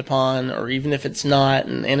decided upon, or even if it's not,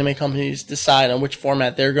 and anime companies decide on which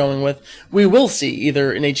format they're going with, we will see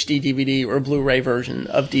either an HD DVD or Blu-ray version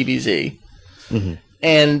of DBZ. Mm-hmm.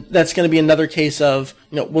 And that's going to be another case of,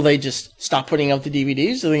 will they just stop putting out the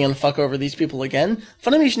DVDs? Are they going to fuck over these people again?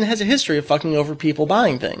 Funimation has a history of fucking over people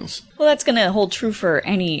buying things. Well, that's going to hold true for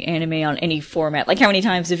any anime on any format. Like, how many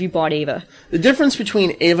times have you bought Eva? The difference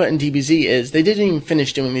between Eva and DBZ is they didn't even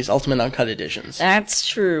finish doing these Ultimate Uncut editions. That's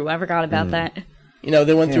true. I forgot about that.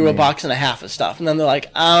 They went through a box and a half of stuff, and then they're like,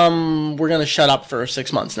 we're going to shut up for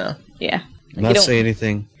 6 months now. Yeah. Not say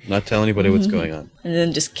anything, not tell anybody what's going on. And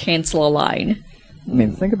then just cancel a line. I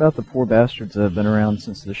mean, think about the poor bastards that have been around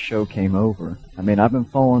since the show came over. I mean, I've been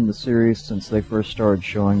following the series since they first started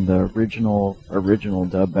showing the original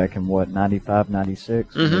dub back in, 95,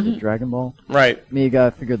 96, the Dragon Ball? Right. I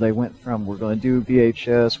figured they went from, we're going to do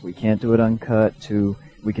VHS, we can't do it uncut, to,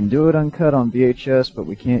 we can do it uncut on VHS, but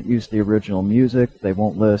we can't use the original music, they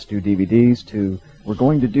won't let us do DVDs, to, we're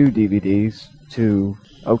going to do DVDs, to,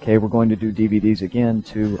 okay, we're going to do DVDs again,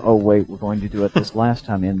 to, oh wait, we're going to do it this last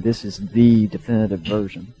time, and this is the definitive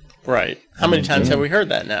version. Right. How many times have we heard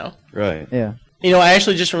that now? Right. Yeah. You know, I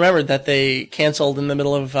actually just remembered that they canceled in the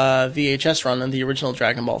middle of VHS run on the original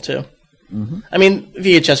Dragon Ball 2. Mm-hmm. I mean,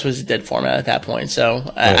 VHS was a dead format at that point,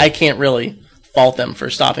 so I can't really fault them for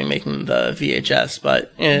stopping making the VHS,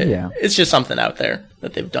 but it's just something out there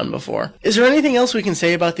that they've done before. Is there anything else we can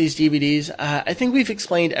say about these DVDs? I think we've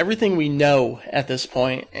explained everything we know at this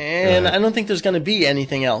point, and I don't think there's going to be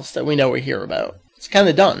anything else that we know or hear about. It's kind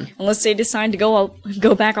of done. Unless they decide to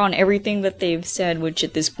go back on everything that they've said, which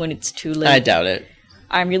at this point it's too late. I doubt it.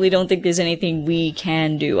 I really don't think there's anything we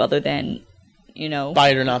can do other than, buy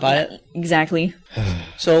it or not buy it. Exactly.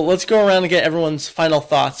 So let's go around and get everyone's final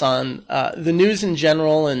thoughts on the news in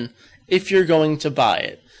general and if you're going to buy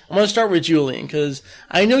it. I'm going to start with Julian, because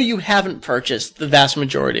I know you haven't purchased the vast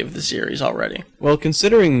majority of the series already. Well,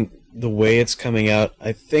 considering the way it's coming out,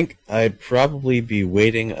 I think I'd probably be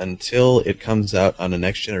waiting until it comes out on a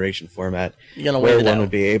next generation format where one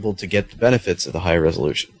would be able to get the benefits of the high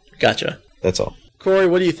resolution. Gotcha. That's all. Corey,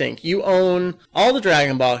 what do you think? You own all the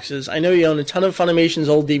Dragon boxes. I know you own a ton of Funimation's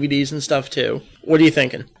old DVDs and stuff, too. What are you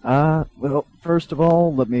thinking? Well, first of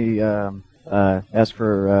all, let me ask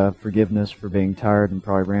for forgiveness for being tired and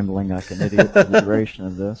probably rambling like an idiot for the duration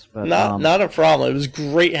of this. But not a problem. It was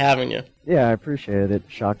great having you. Yeah, I appreciate it. It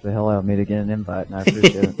shocked the hell out of me to get an invite, and I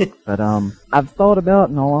appreciate it. But I've thought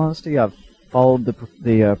about, in all honesty, I've followed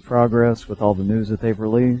the progress with all the news that they've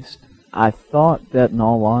released. I thought that, in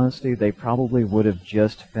all honesty, they probably would have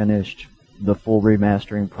just finished the full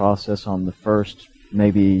remastering process on the first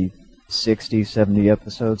maybe 60, 70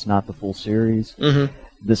 episodes, not the full series. Mm-hmm.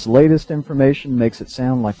 This latest information makes it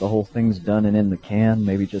sound like the whole thing's done and in the can,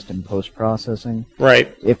 maybe just in post-processing.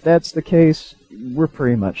 Right. If that's the case, we're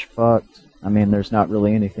pretty much fucked. I mean, there's not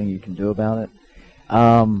really anything you can do about it.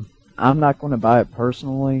 I'm not going to buy it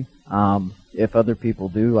personally. If other people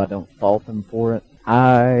do, I don't fault them for it.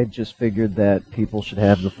 I just figured that people should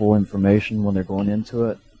have the full information when they're going into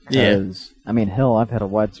it. Because, I mean, hell, I've had a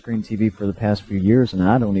widescreen TV for the past few years, and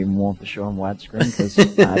I don't even want the show on widescreen because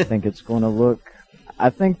I think it's going to look...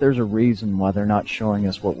 I think there's a reason why they're not showing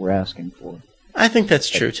us what we're asking for. I think that's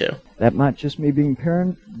true, too. That might just be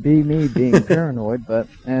me being paranoid, but,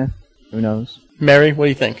 who knows? Meri, what do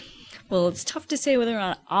you think? Well, it's tough to say whether or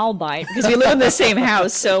not I'll buy it, because we live in the same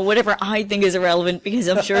house, so whatever I think is irrelevant, because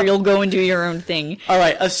I'm sure you'll go and do your own thing. All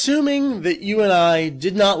right, assuming that you and I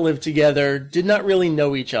did not live together, did not really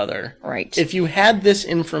know each other. Right. If you had this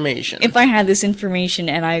information. If I had this information,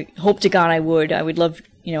 and I hope to God I would love,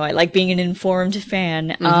 I like being an informed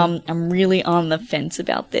fan. Mm-hmm. I'm really on the fence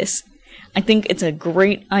about this. I think it's a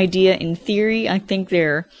great idea in theory. I think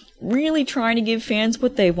they're really trying to give fans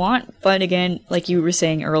what they want, but again, like you were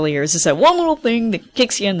saying earlier, it's just that one little thing that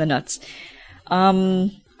kicks you in the nuts.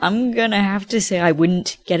 I'm gonna have to say I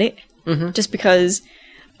wouldn't get it, just because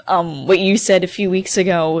what you said a few weeks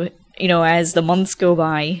ago, as the months go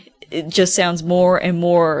by, it just sounds more and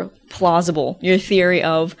more plausible. Your theory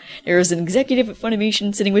of there's an executive at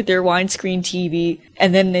Funimation sitting with their widescreen TV,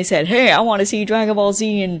 and then they said, "Hey, I want to see Dragon Ball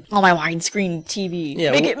Z on my widescreen TV.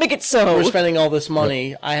 Yeah, make it so. We're spending all this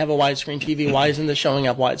money. I have a widescreen TV. Why isn't this showing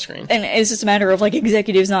up widescreen?" And it's just a matter of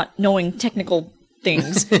executives not knowing technical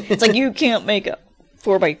things. It's like you can't make a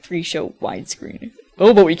 4:3 show widescreen.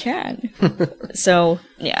 Oh, but we can. So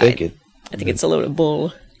yeah, I think it's a load of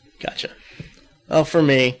bull. Gotcha. Well, for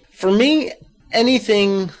me,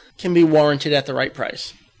 anything can be warranted at the right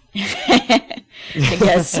price. I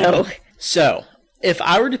guess so. So, if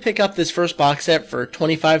I were to pick up this first box set for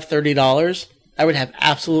 $25, $30, I would have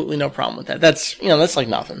absolutely no problem with that. That's like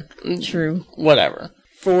nothing. True. Whatever.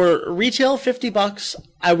 For retail, $50,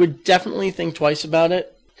 I would definitely think twice about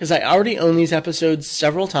it, because I already own these episodes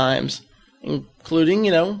several times, including,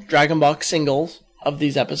 Dragon Box singles of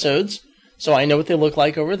these episodes, so I know what they look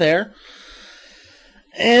like over there.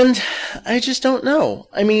 And I just don't know.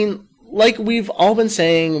 I mean, like we've all been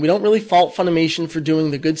saying, we don't really fault Funimation for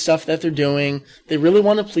doing the good stuff that they're doing. They really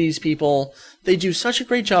want to please people. They do such a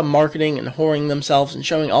great job marketing and whoring themselves and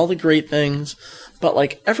showing all the great things. But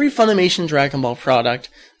like every Funimation Dragon Ball product,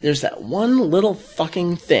 there's that one little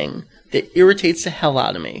fucking thing that irritates the hell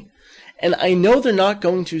out of me. And I know they're not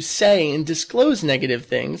going to say and disclose negative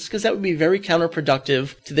things, because that would be very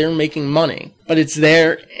counterproductive to their making money. But it's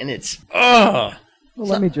there, and it's, ugh. Well,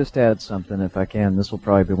 let me just add something, if I can. This will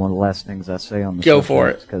probably be one of the last things I say on the Go for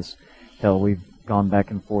it. Because, hell, we've gone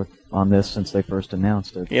back and forth on this since they first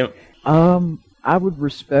announced it. Yep. I would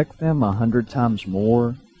respect them 100 times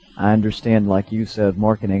more. I understand, like you said,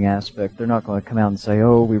 marketing aspect. They're not going to come out and say,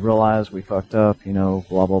 "Oh, we realize we fucked up,"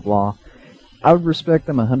 blah, blah, blah. I would respect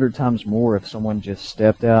them 100 times more if someone just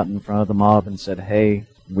stepped out in front of the mob and said, "Hey,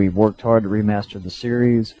 We worked hard to remaster the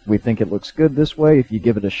series. We think it looks good this way. If you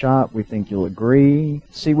give it a shot, we think you'll agree.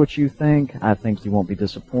 See what you think. I think you won't be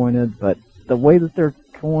disappointed. But the way that they're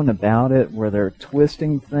going about it, where they're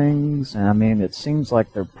twisting things, I mean, it seems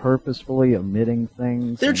like they're purposefully omitting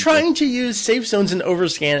things. They're trying to use safe zones and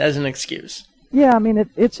overscan as an excuse. Yeah, I mean,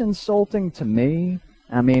 it's insulting to me.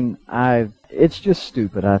 I mean, it's just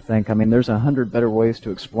stupid, I think. I mean, there's 100 better ways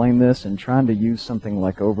to explain this, and trying to use something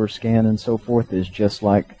like overscan and so forth is just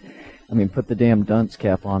like, I mean, put the damn dunce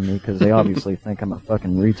cap on me, because they obviously think I'm a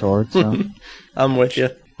fucking retard, so. I'm with you.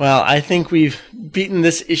 Well, I think we've beaten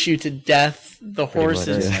this issue to death. The horse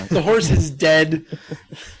is dead.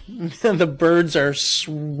 The birds are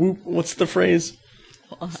what's the phrase?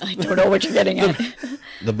 I don't know what you're getting at.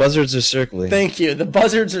 The buzzards are circling. Thank you. The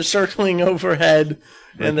buzzards are circling overhead.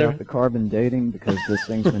 And they're the carbon dating, because this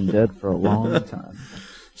thing's been dead for a long time.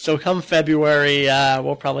 So come February,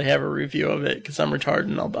 we'll probably have a review of it, because I'm retarded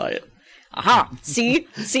and I'll buy it. Aha! See,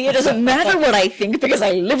 it doesn't matter what I think because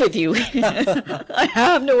I live with you. I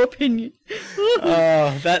have no opinion.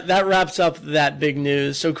 That wraps up that big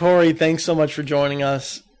news. So Corey, thanks so much for joining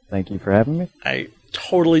us. Thank you for having me. I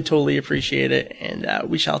totally appreciate it, and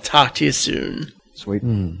we shall talk to you soon. Sweet.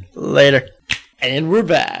 Later. And we're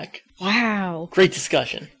back. Wow. Great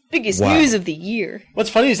discussion. Biggest news of the year. What's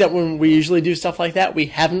funny is that when we usually do stuff like that, we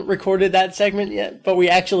haven't recorded that segment yet, but we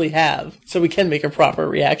actually have, so we can make a proper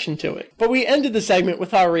reaction to it. But we ended the segment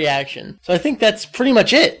with our reaction, so I think that's pretty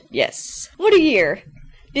much it. Yes. What a year.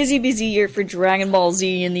 Busy year for Dragon Ball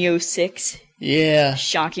Z in the 06. Yeah.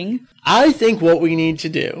 Shocking. I think what we need to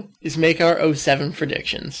do is make our 07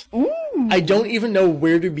 predictions. Ooh. I don't even know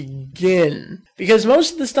where to begin, because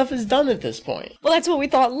most of the stuff is done at this point. Well, that's what we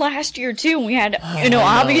thought last year, too. We had,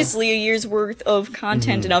 obviously a year's worth of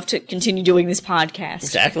content enough to continue doing this podcast.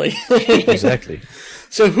 Exactly. Exactly.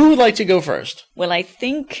 So who would like to go first? Well, I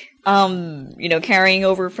think, carrying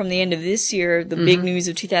over from the end of this year, the big news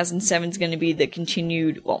of 2007 is going to be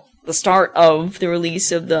the start of the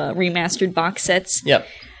release of the remastered box sets. Yep.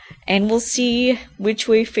 And we'll see which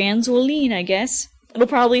way fans will lean, I guess. It'll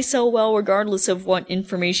probably sell well regardless of what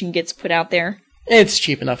information gets put out there. It's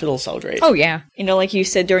cheap enough. It'll sell great. Oh, yeah. Like you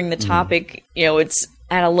said during the topic, it's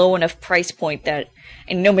at a low enough price point that,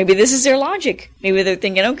 and maybe this is their logic. Maybe they're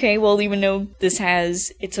thinking, okay, well, even though this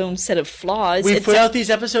has its own set of flaws. We've put out these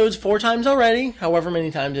episodes 4 times already, however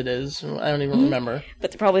many times it is. I don't even remember.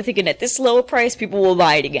 But they're probably thinking at this lower price, people will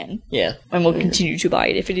buy it again. Yeah. And we'll continue to buy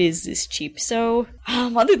it if it is this cheap. So,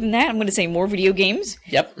 other than that, I'm going to say more video games.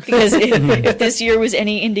 Yep. Because if this year was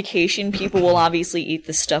any indication, people will obviously eat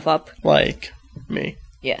this stuff up. Like me.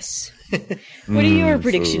 Yes. What are your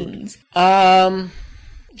predictions?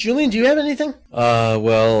 Julian, do you have anything?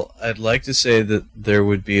 Well, I'd like to say that there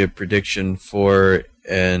would be a prediction for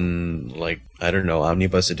omnibus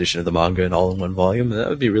edition of the manga in all in one volume. That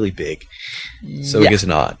would be really big. So I guess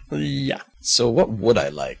not. Yeah. So what would I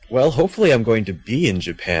like? Well, hopefully I'm going to be in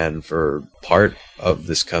Japan for part of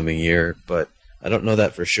this coming year, but I don't know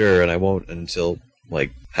that for sure, and I won't until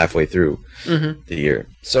halfway through the year.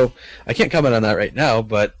 So I can't comment on that right now,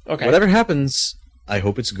 but whatever happens, I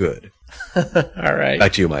hope it's good. All right.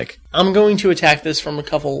 Back to you, Mike. I'm going to attack this from a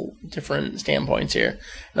couple different standpoints here,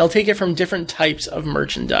 and I'll take it from different types of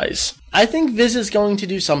merchandise. I think Viz is going to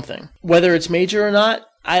do something. Whether it's major or not,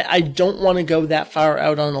 I don't want to go that far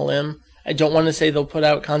out on a limb. I don't want to say they'll put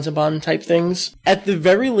out Kanzenban type things. At the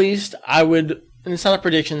very least, I would, and it's not a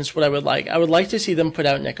prediction, it's what I would like to see them put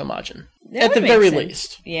out Nekomajin. At the very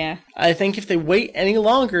least. Yeah. I think if they wait any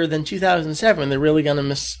longer than 2007, they're really going to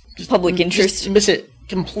miss public interest. Miss it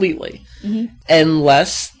completely.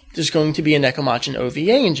 Unless there's going to be a Nekomajin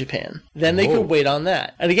OVA in Japan. Then they could wait on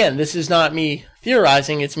that. And again, this is not me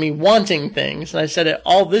theorizing, it's me wanting things. And I said it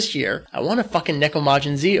all this year. I want a fucking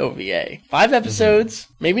Nekomajin Z OVA. 5 episodes,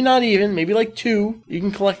 maybe not even, maybe 2. You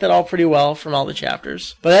can collect that all pretty well from all the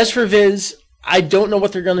chapters. But as for Viz, I don't know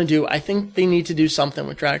what they're going to do. I think they need to do something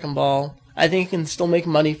with Dragon Ball. I think it can still make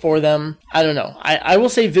money for them. I don't know. I will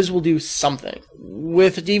say Viz will do something.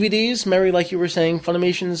 With DVDs, Meri, like you were saying,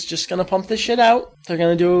 Funimation's just going to pump this shit out. They're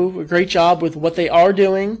going to do a great job with what they are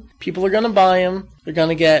doing. People are going to buy them. They're going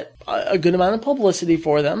to get a good amount of publicity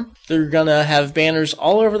for them. They're going to have banners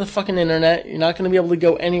all over the fucking internet. You're not going to be able to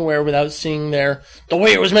go anywhere without seeing the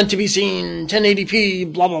way it was meant to be seen,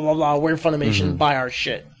 1080p, blah, blah, blah, blah, we're Funimation, buy our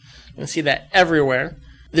shit. You're going to see that everywhere.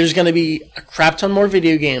 There's going to be a crap ton more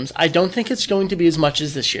video games. I don't think it's going to be as much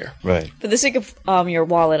as this year. Right. For the sake of your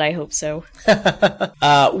wallet, I hope so.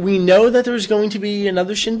 We know that there's going to be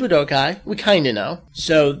another Shin Budokai. We kind of know.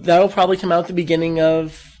 So that'll probably come out at the beginning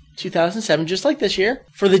of 2007, just like this year.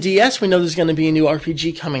 For the DS, we know there's going to be a new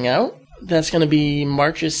RPG coming out. That's going to be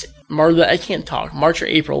March or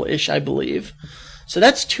April-ish, I believe. So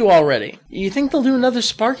that's 2 already. You think they'll do another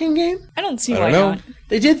Sparking game? I don't see why not.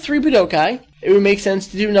 They did 3 Budokai. It would make sense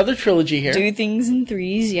to do another trilogy here. Do things in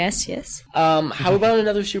threes, yes. How about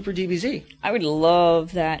another Super DBZ? I would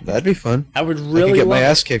love that. That'd be fun. I would really I could get my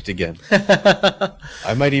ass kicked again.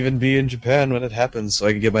 I might even be in Japan when it happens, so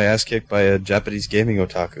I can get my ass kicked by a Japanese gaming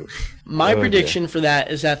otaku. My prediction for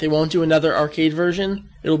that is that they won't do another arcade version.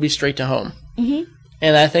 It'll be straight to home. Mm-hmm.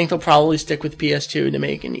 And I think they'll probably stick with PS2 to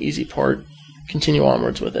make an easy port. Continue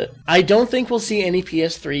onwards with it. I don't think we'll see any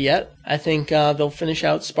PS3 yet. I think they'll finish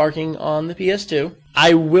out Sparking on the PS2.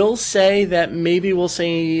 I will say that maybe we'll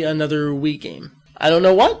see another Wii game. I don't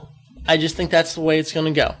know what. I just think that's the way it's going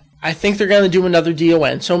to go. I think they're going to do another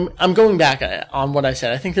DON. So I'm going back on what I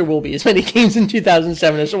said. I think there will be as many games in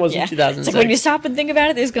 2007 as there was in 2006. It's like when you stop and think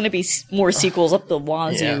about it, there's going to be more sequels up the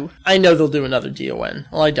wazoo. Yeah. I know they'll do another DON.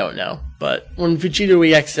 Well, I don't know. But when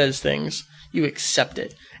VegettoEX says things, you accept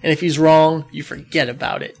it. And if he's wrong, you forget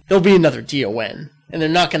about it. There'll be another DON. And they're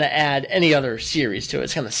not going to add any other series to it.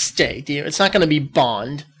 It's going to stay DON. It's not going to be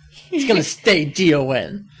Bond. It's going to stay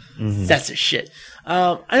DON. Mm-hmm. That's a shit.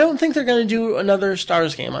 I don't think they're going to do another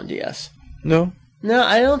Stars game on DS. No? No,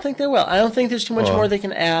 I don't think they will. I don't think there's too much more they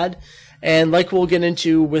can add. And like we'll get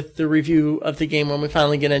into with the review of the game when we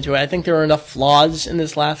finally get into it, I think there are enough flaws in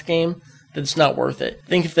this last game that it's not worth it. I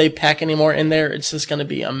think if they pack any more in there, it's just going to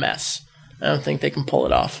be a mess. I don't think they can pull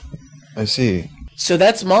it off. I see. So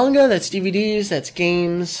that's manga, that's DVDs, that's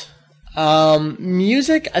games.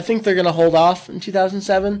 Music, I think they're going to hold off in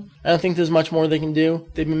 2007. I don't think there's much more they can do.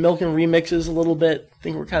 They've been milking remixes a little bit. I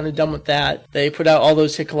think we're kind of done with that. They put out all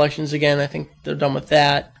those hit collections again. I think they're done with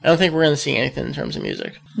that. I don't think we're going to see anything in terms of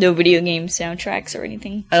music. No video game soundtracks or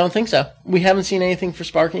anything? I don't think so. We haven't seen anything for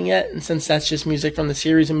Sparking yet, and since that's just music from the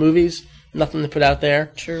series and movies, nothing to put out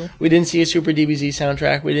there. True. We didn't see a Super DBZ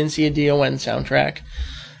soundtrack. We didn't see a DON soundtrack.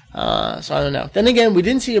 So I don't know. Then again, we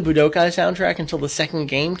didn't see a Budokai soundtrack until the second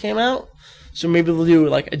game came out. So maybe they'll do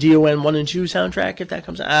like a DON 1 and 2 soundtrack if that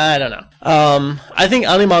comes out. I don't know. I think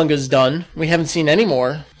Animanga's done. We haven't seen any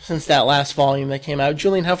more since that last volume that came out.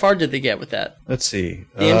 Julian, how far did they get with that? Let's see.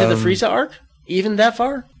 The end of the Frieza arc? Even that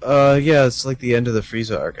far? Yeah, it's like the end of the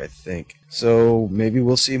Frieza arc, I think. So maybe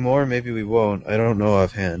we'll see more, maybe we won't. I don't know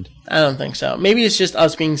offhand. I don't think so. Maybe it's just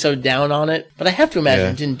us being so down on it, but I have to imagine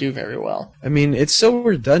it didn't do very well. I mean, it's so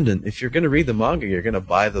redundant. If you're going to read the manga, you're going to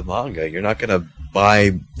buy the manga. You're not going to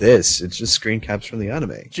buy this. It's just screen caps from the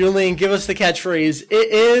anime. Julian, give us the catchphrase.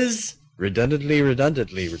 It is... redundantly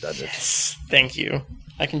redundant. Yes, thank you.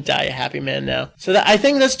 I can die a happy man now. So I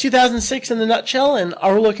think that's 2006 in the nutshell, and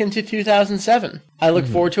our look into 2007. I look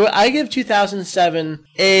forward to it. I give 2007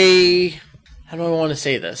 a... how do I want to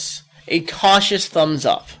say this? A cautious thumbs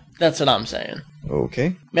up. That's what I'm saying.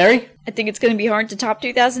 Okay. Meri? I think it's going to be hard to top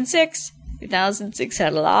 2006. 2006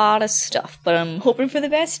 had a lot of stuff, but I'm hoping for the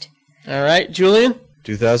best. All right. Julian?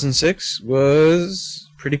 2006 was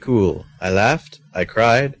pretty cool. I laughed. I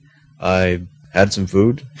cried. I had some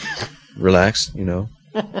food. Relaxed, you know.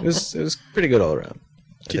 It was pretty good all around.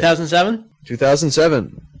 2007?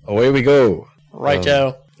 2007. Away we go.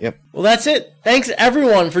 Righto. Yep. Well, that's it. Thanks,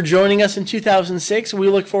 everyone, for joining us in 2006. We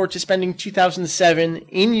look forward to spending 2007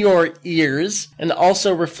 in your ears and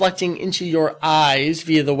also reflecting into your eyes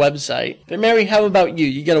via the website. But, Meri, how about you?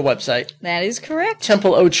 You got a website. That is correct.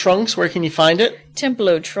 Temple O Trunks, where can you find it? Temple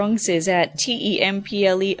O Trunks is at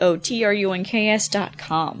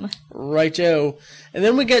TEMPLEOTRUNKS.com. Righto. And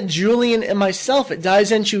then we got Julian and myself at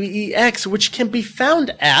Daizenshuu EX, which can be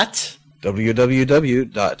found at...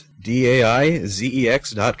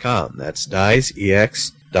 www.daizex.com. That's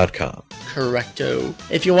daizex.com. Correcto.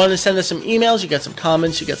 If you want to send us some emails, you got some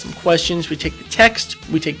comments, you got some questions, we take the text,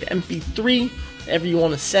 we take the MP3, whatever you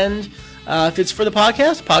want to send. If it's for the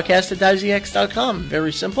podcast at daizex.com.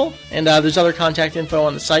 Very simple. And there's other contact info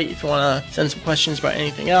on the site if you want to send some questions about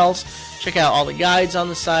anything else. Check out all the guides on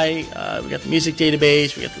the site. We got the music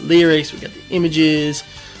database, we got the lyrics, we got the images.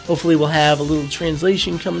 Hopefully we'll have a little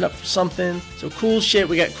translation coming up for something. So cool shit.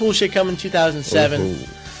 We got cool shit coming 2007. Oh.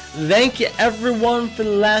 Thank you, everyone, for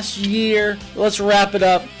the last year. Let's wrap it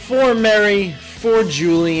up. For Meri, for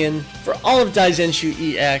Julian, for all of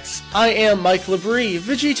Daizenshuu EX, I am Mike Labrie,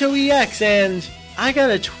 VegettoEX, and I got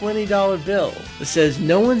a $20 bill that says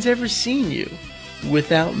no one's ever seen you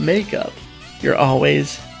without makeup. You're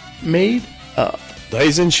always made up.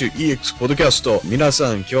 Daizenshuu EX ポッドキャスト。皆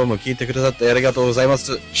さん、今日も聞いてくださってありがとうございま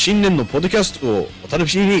す。新年のポッドキャストをお楽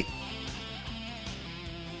しみに。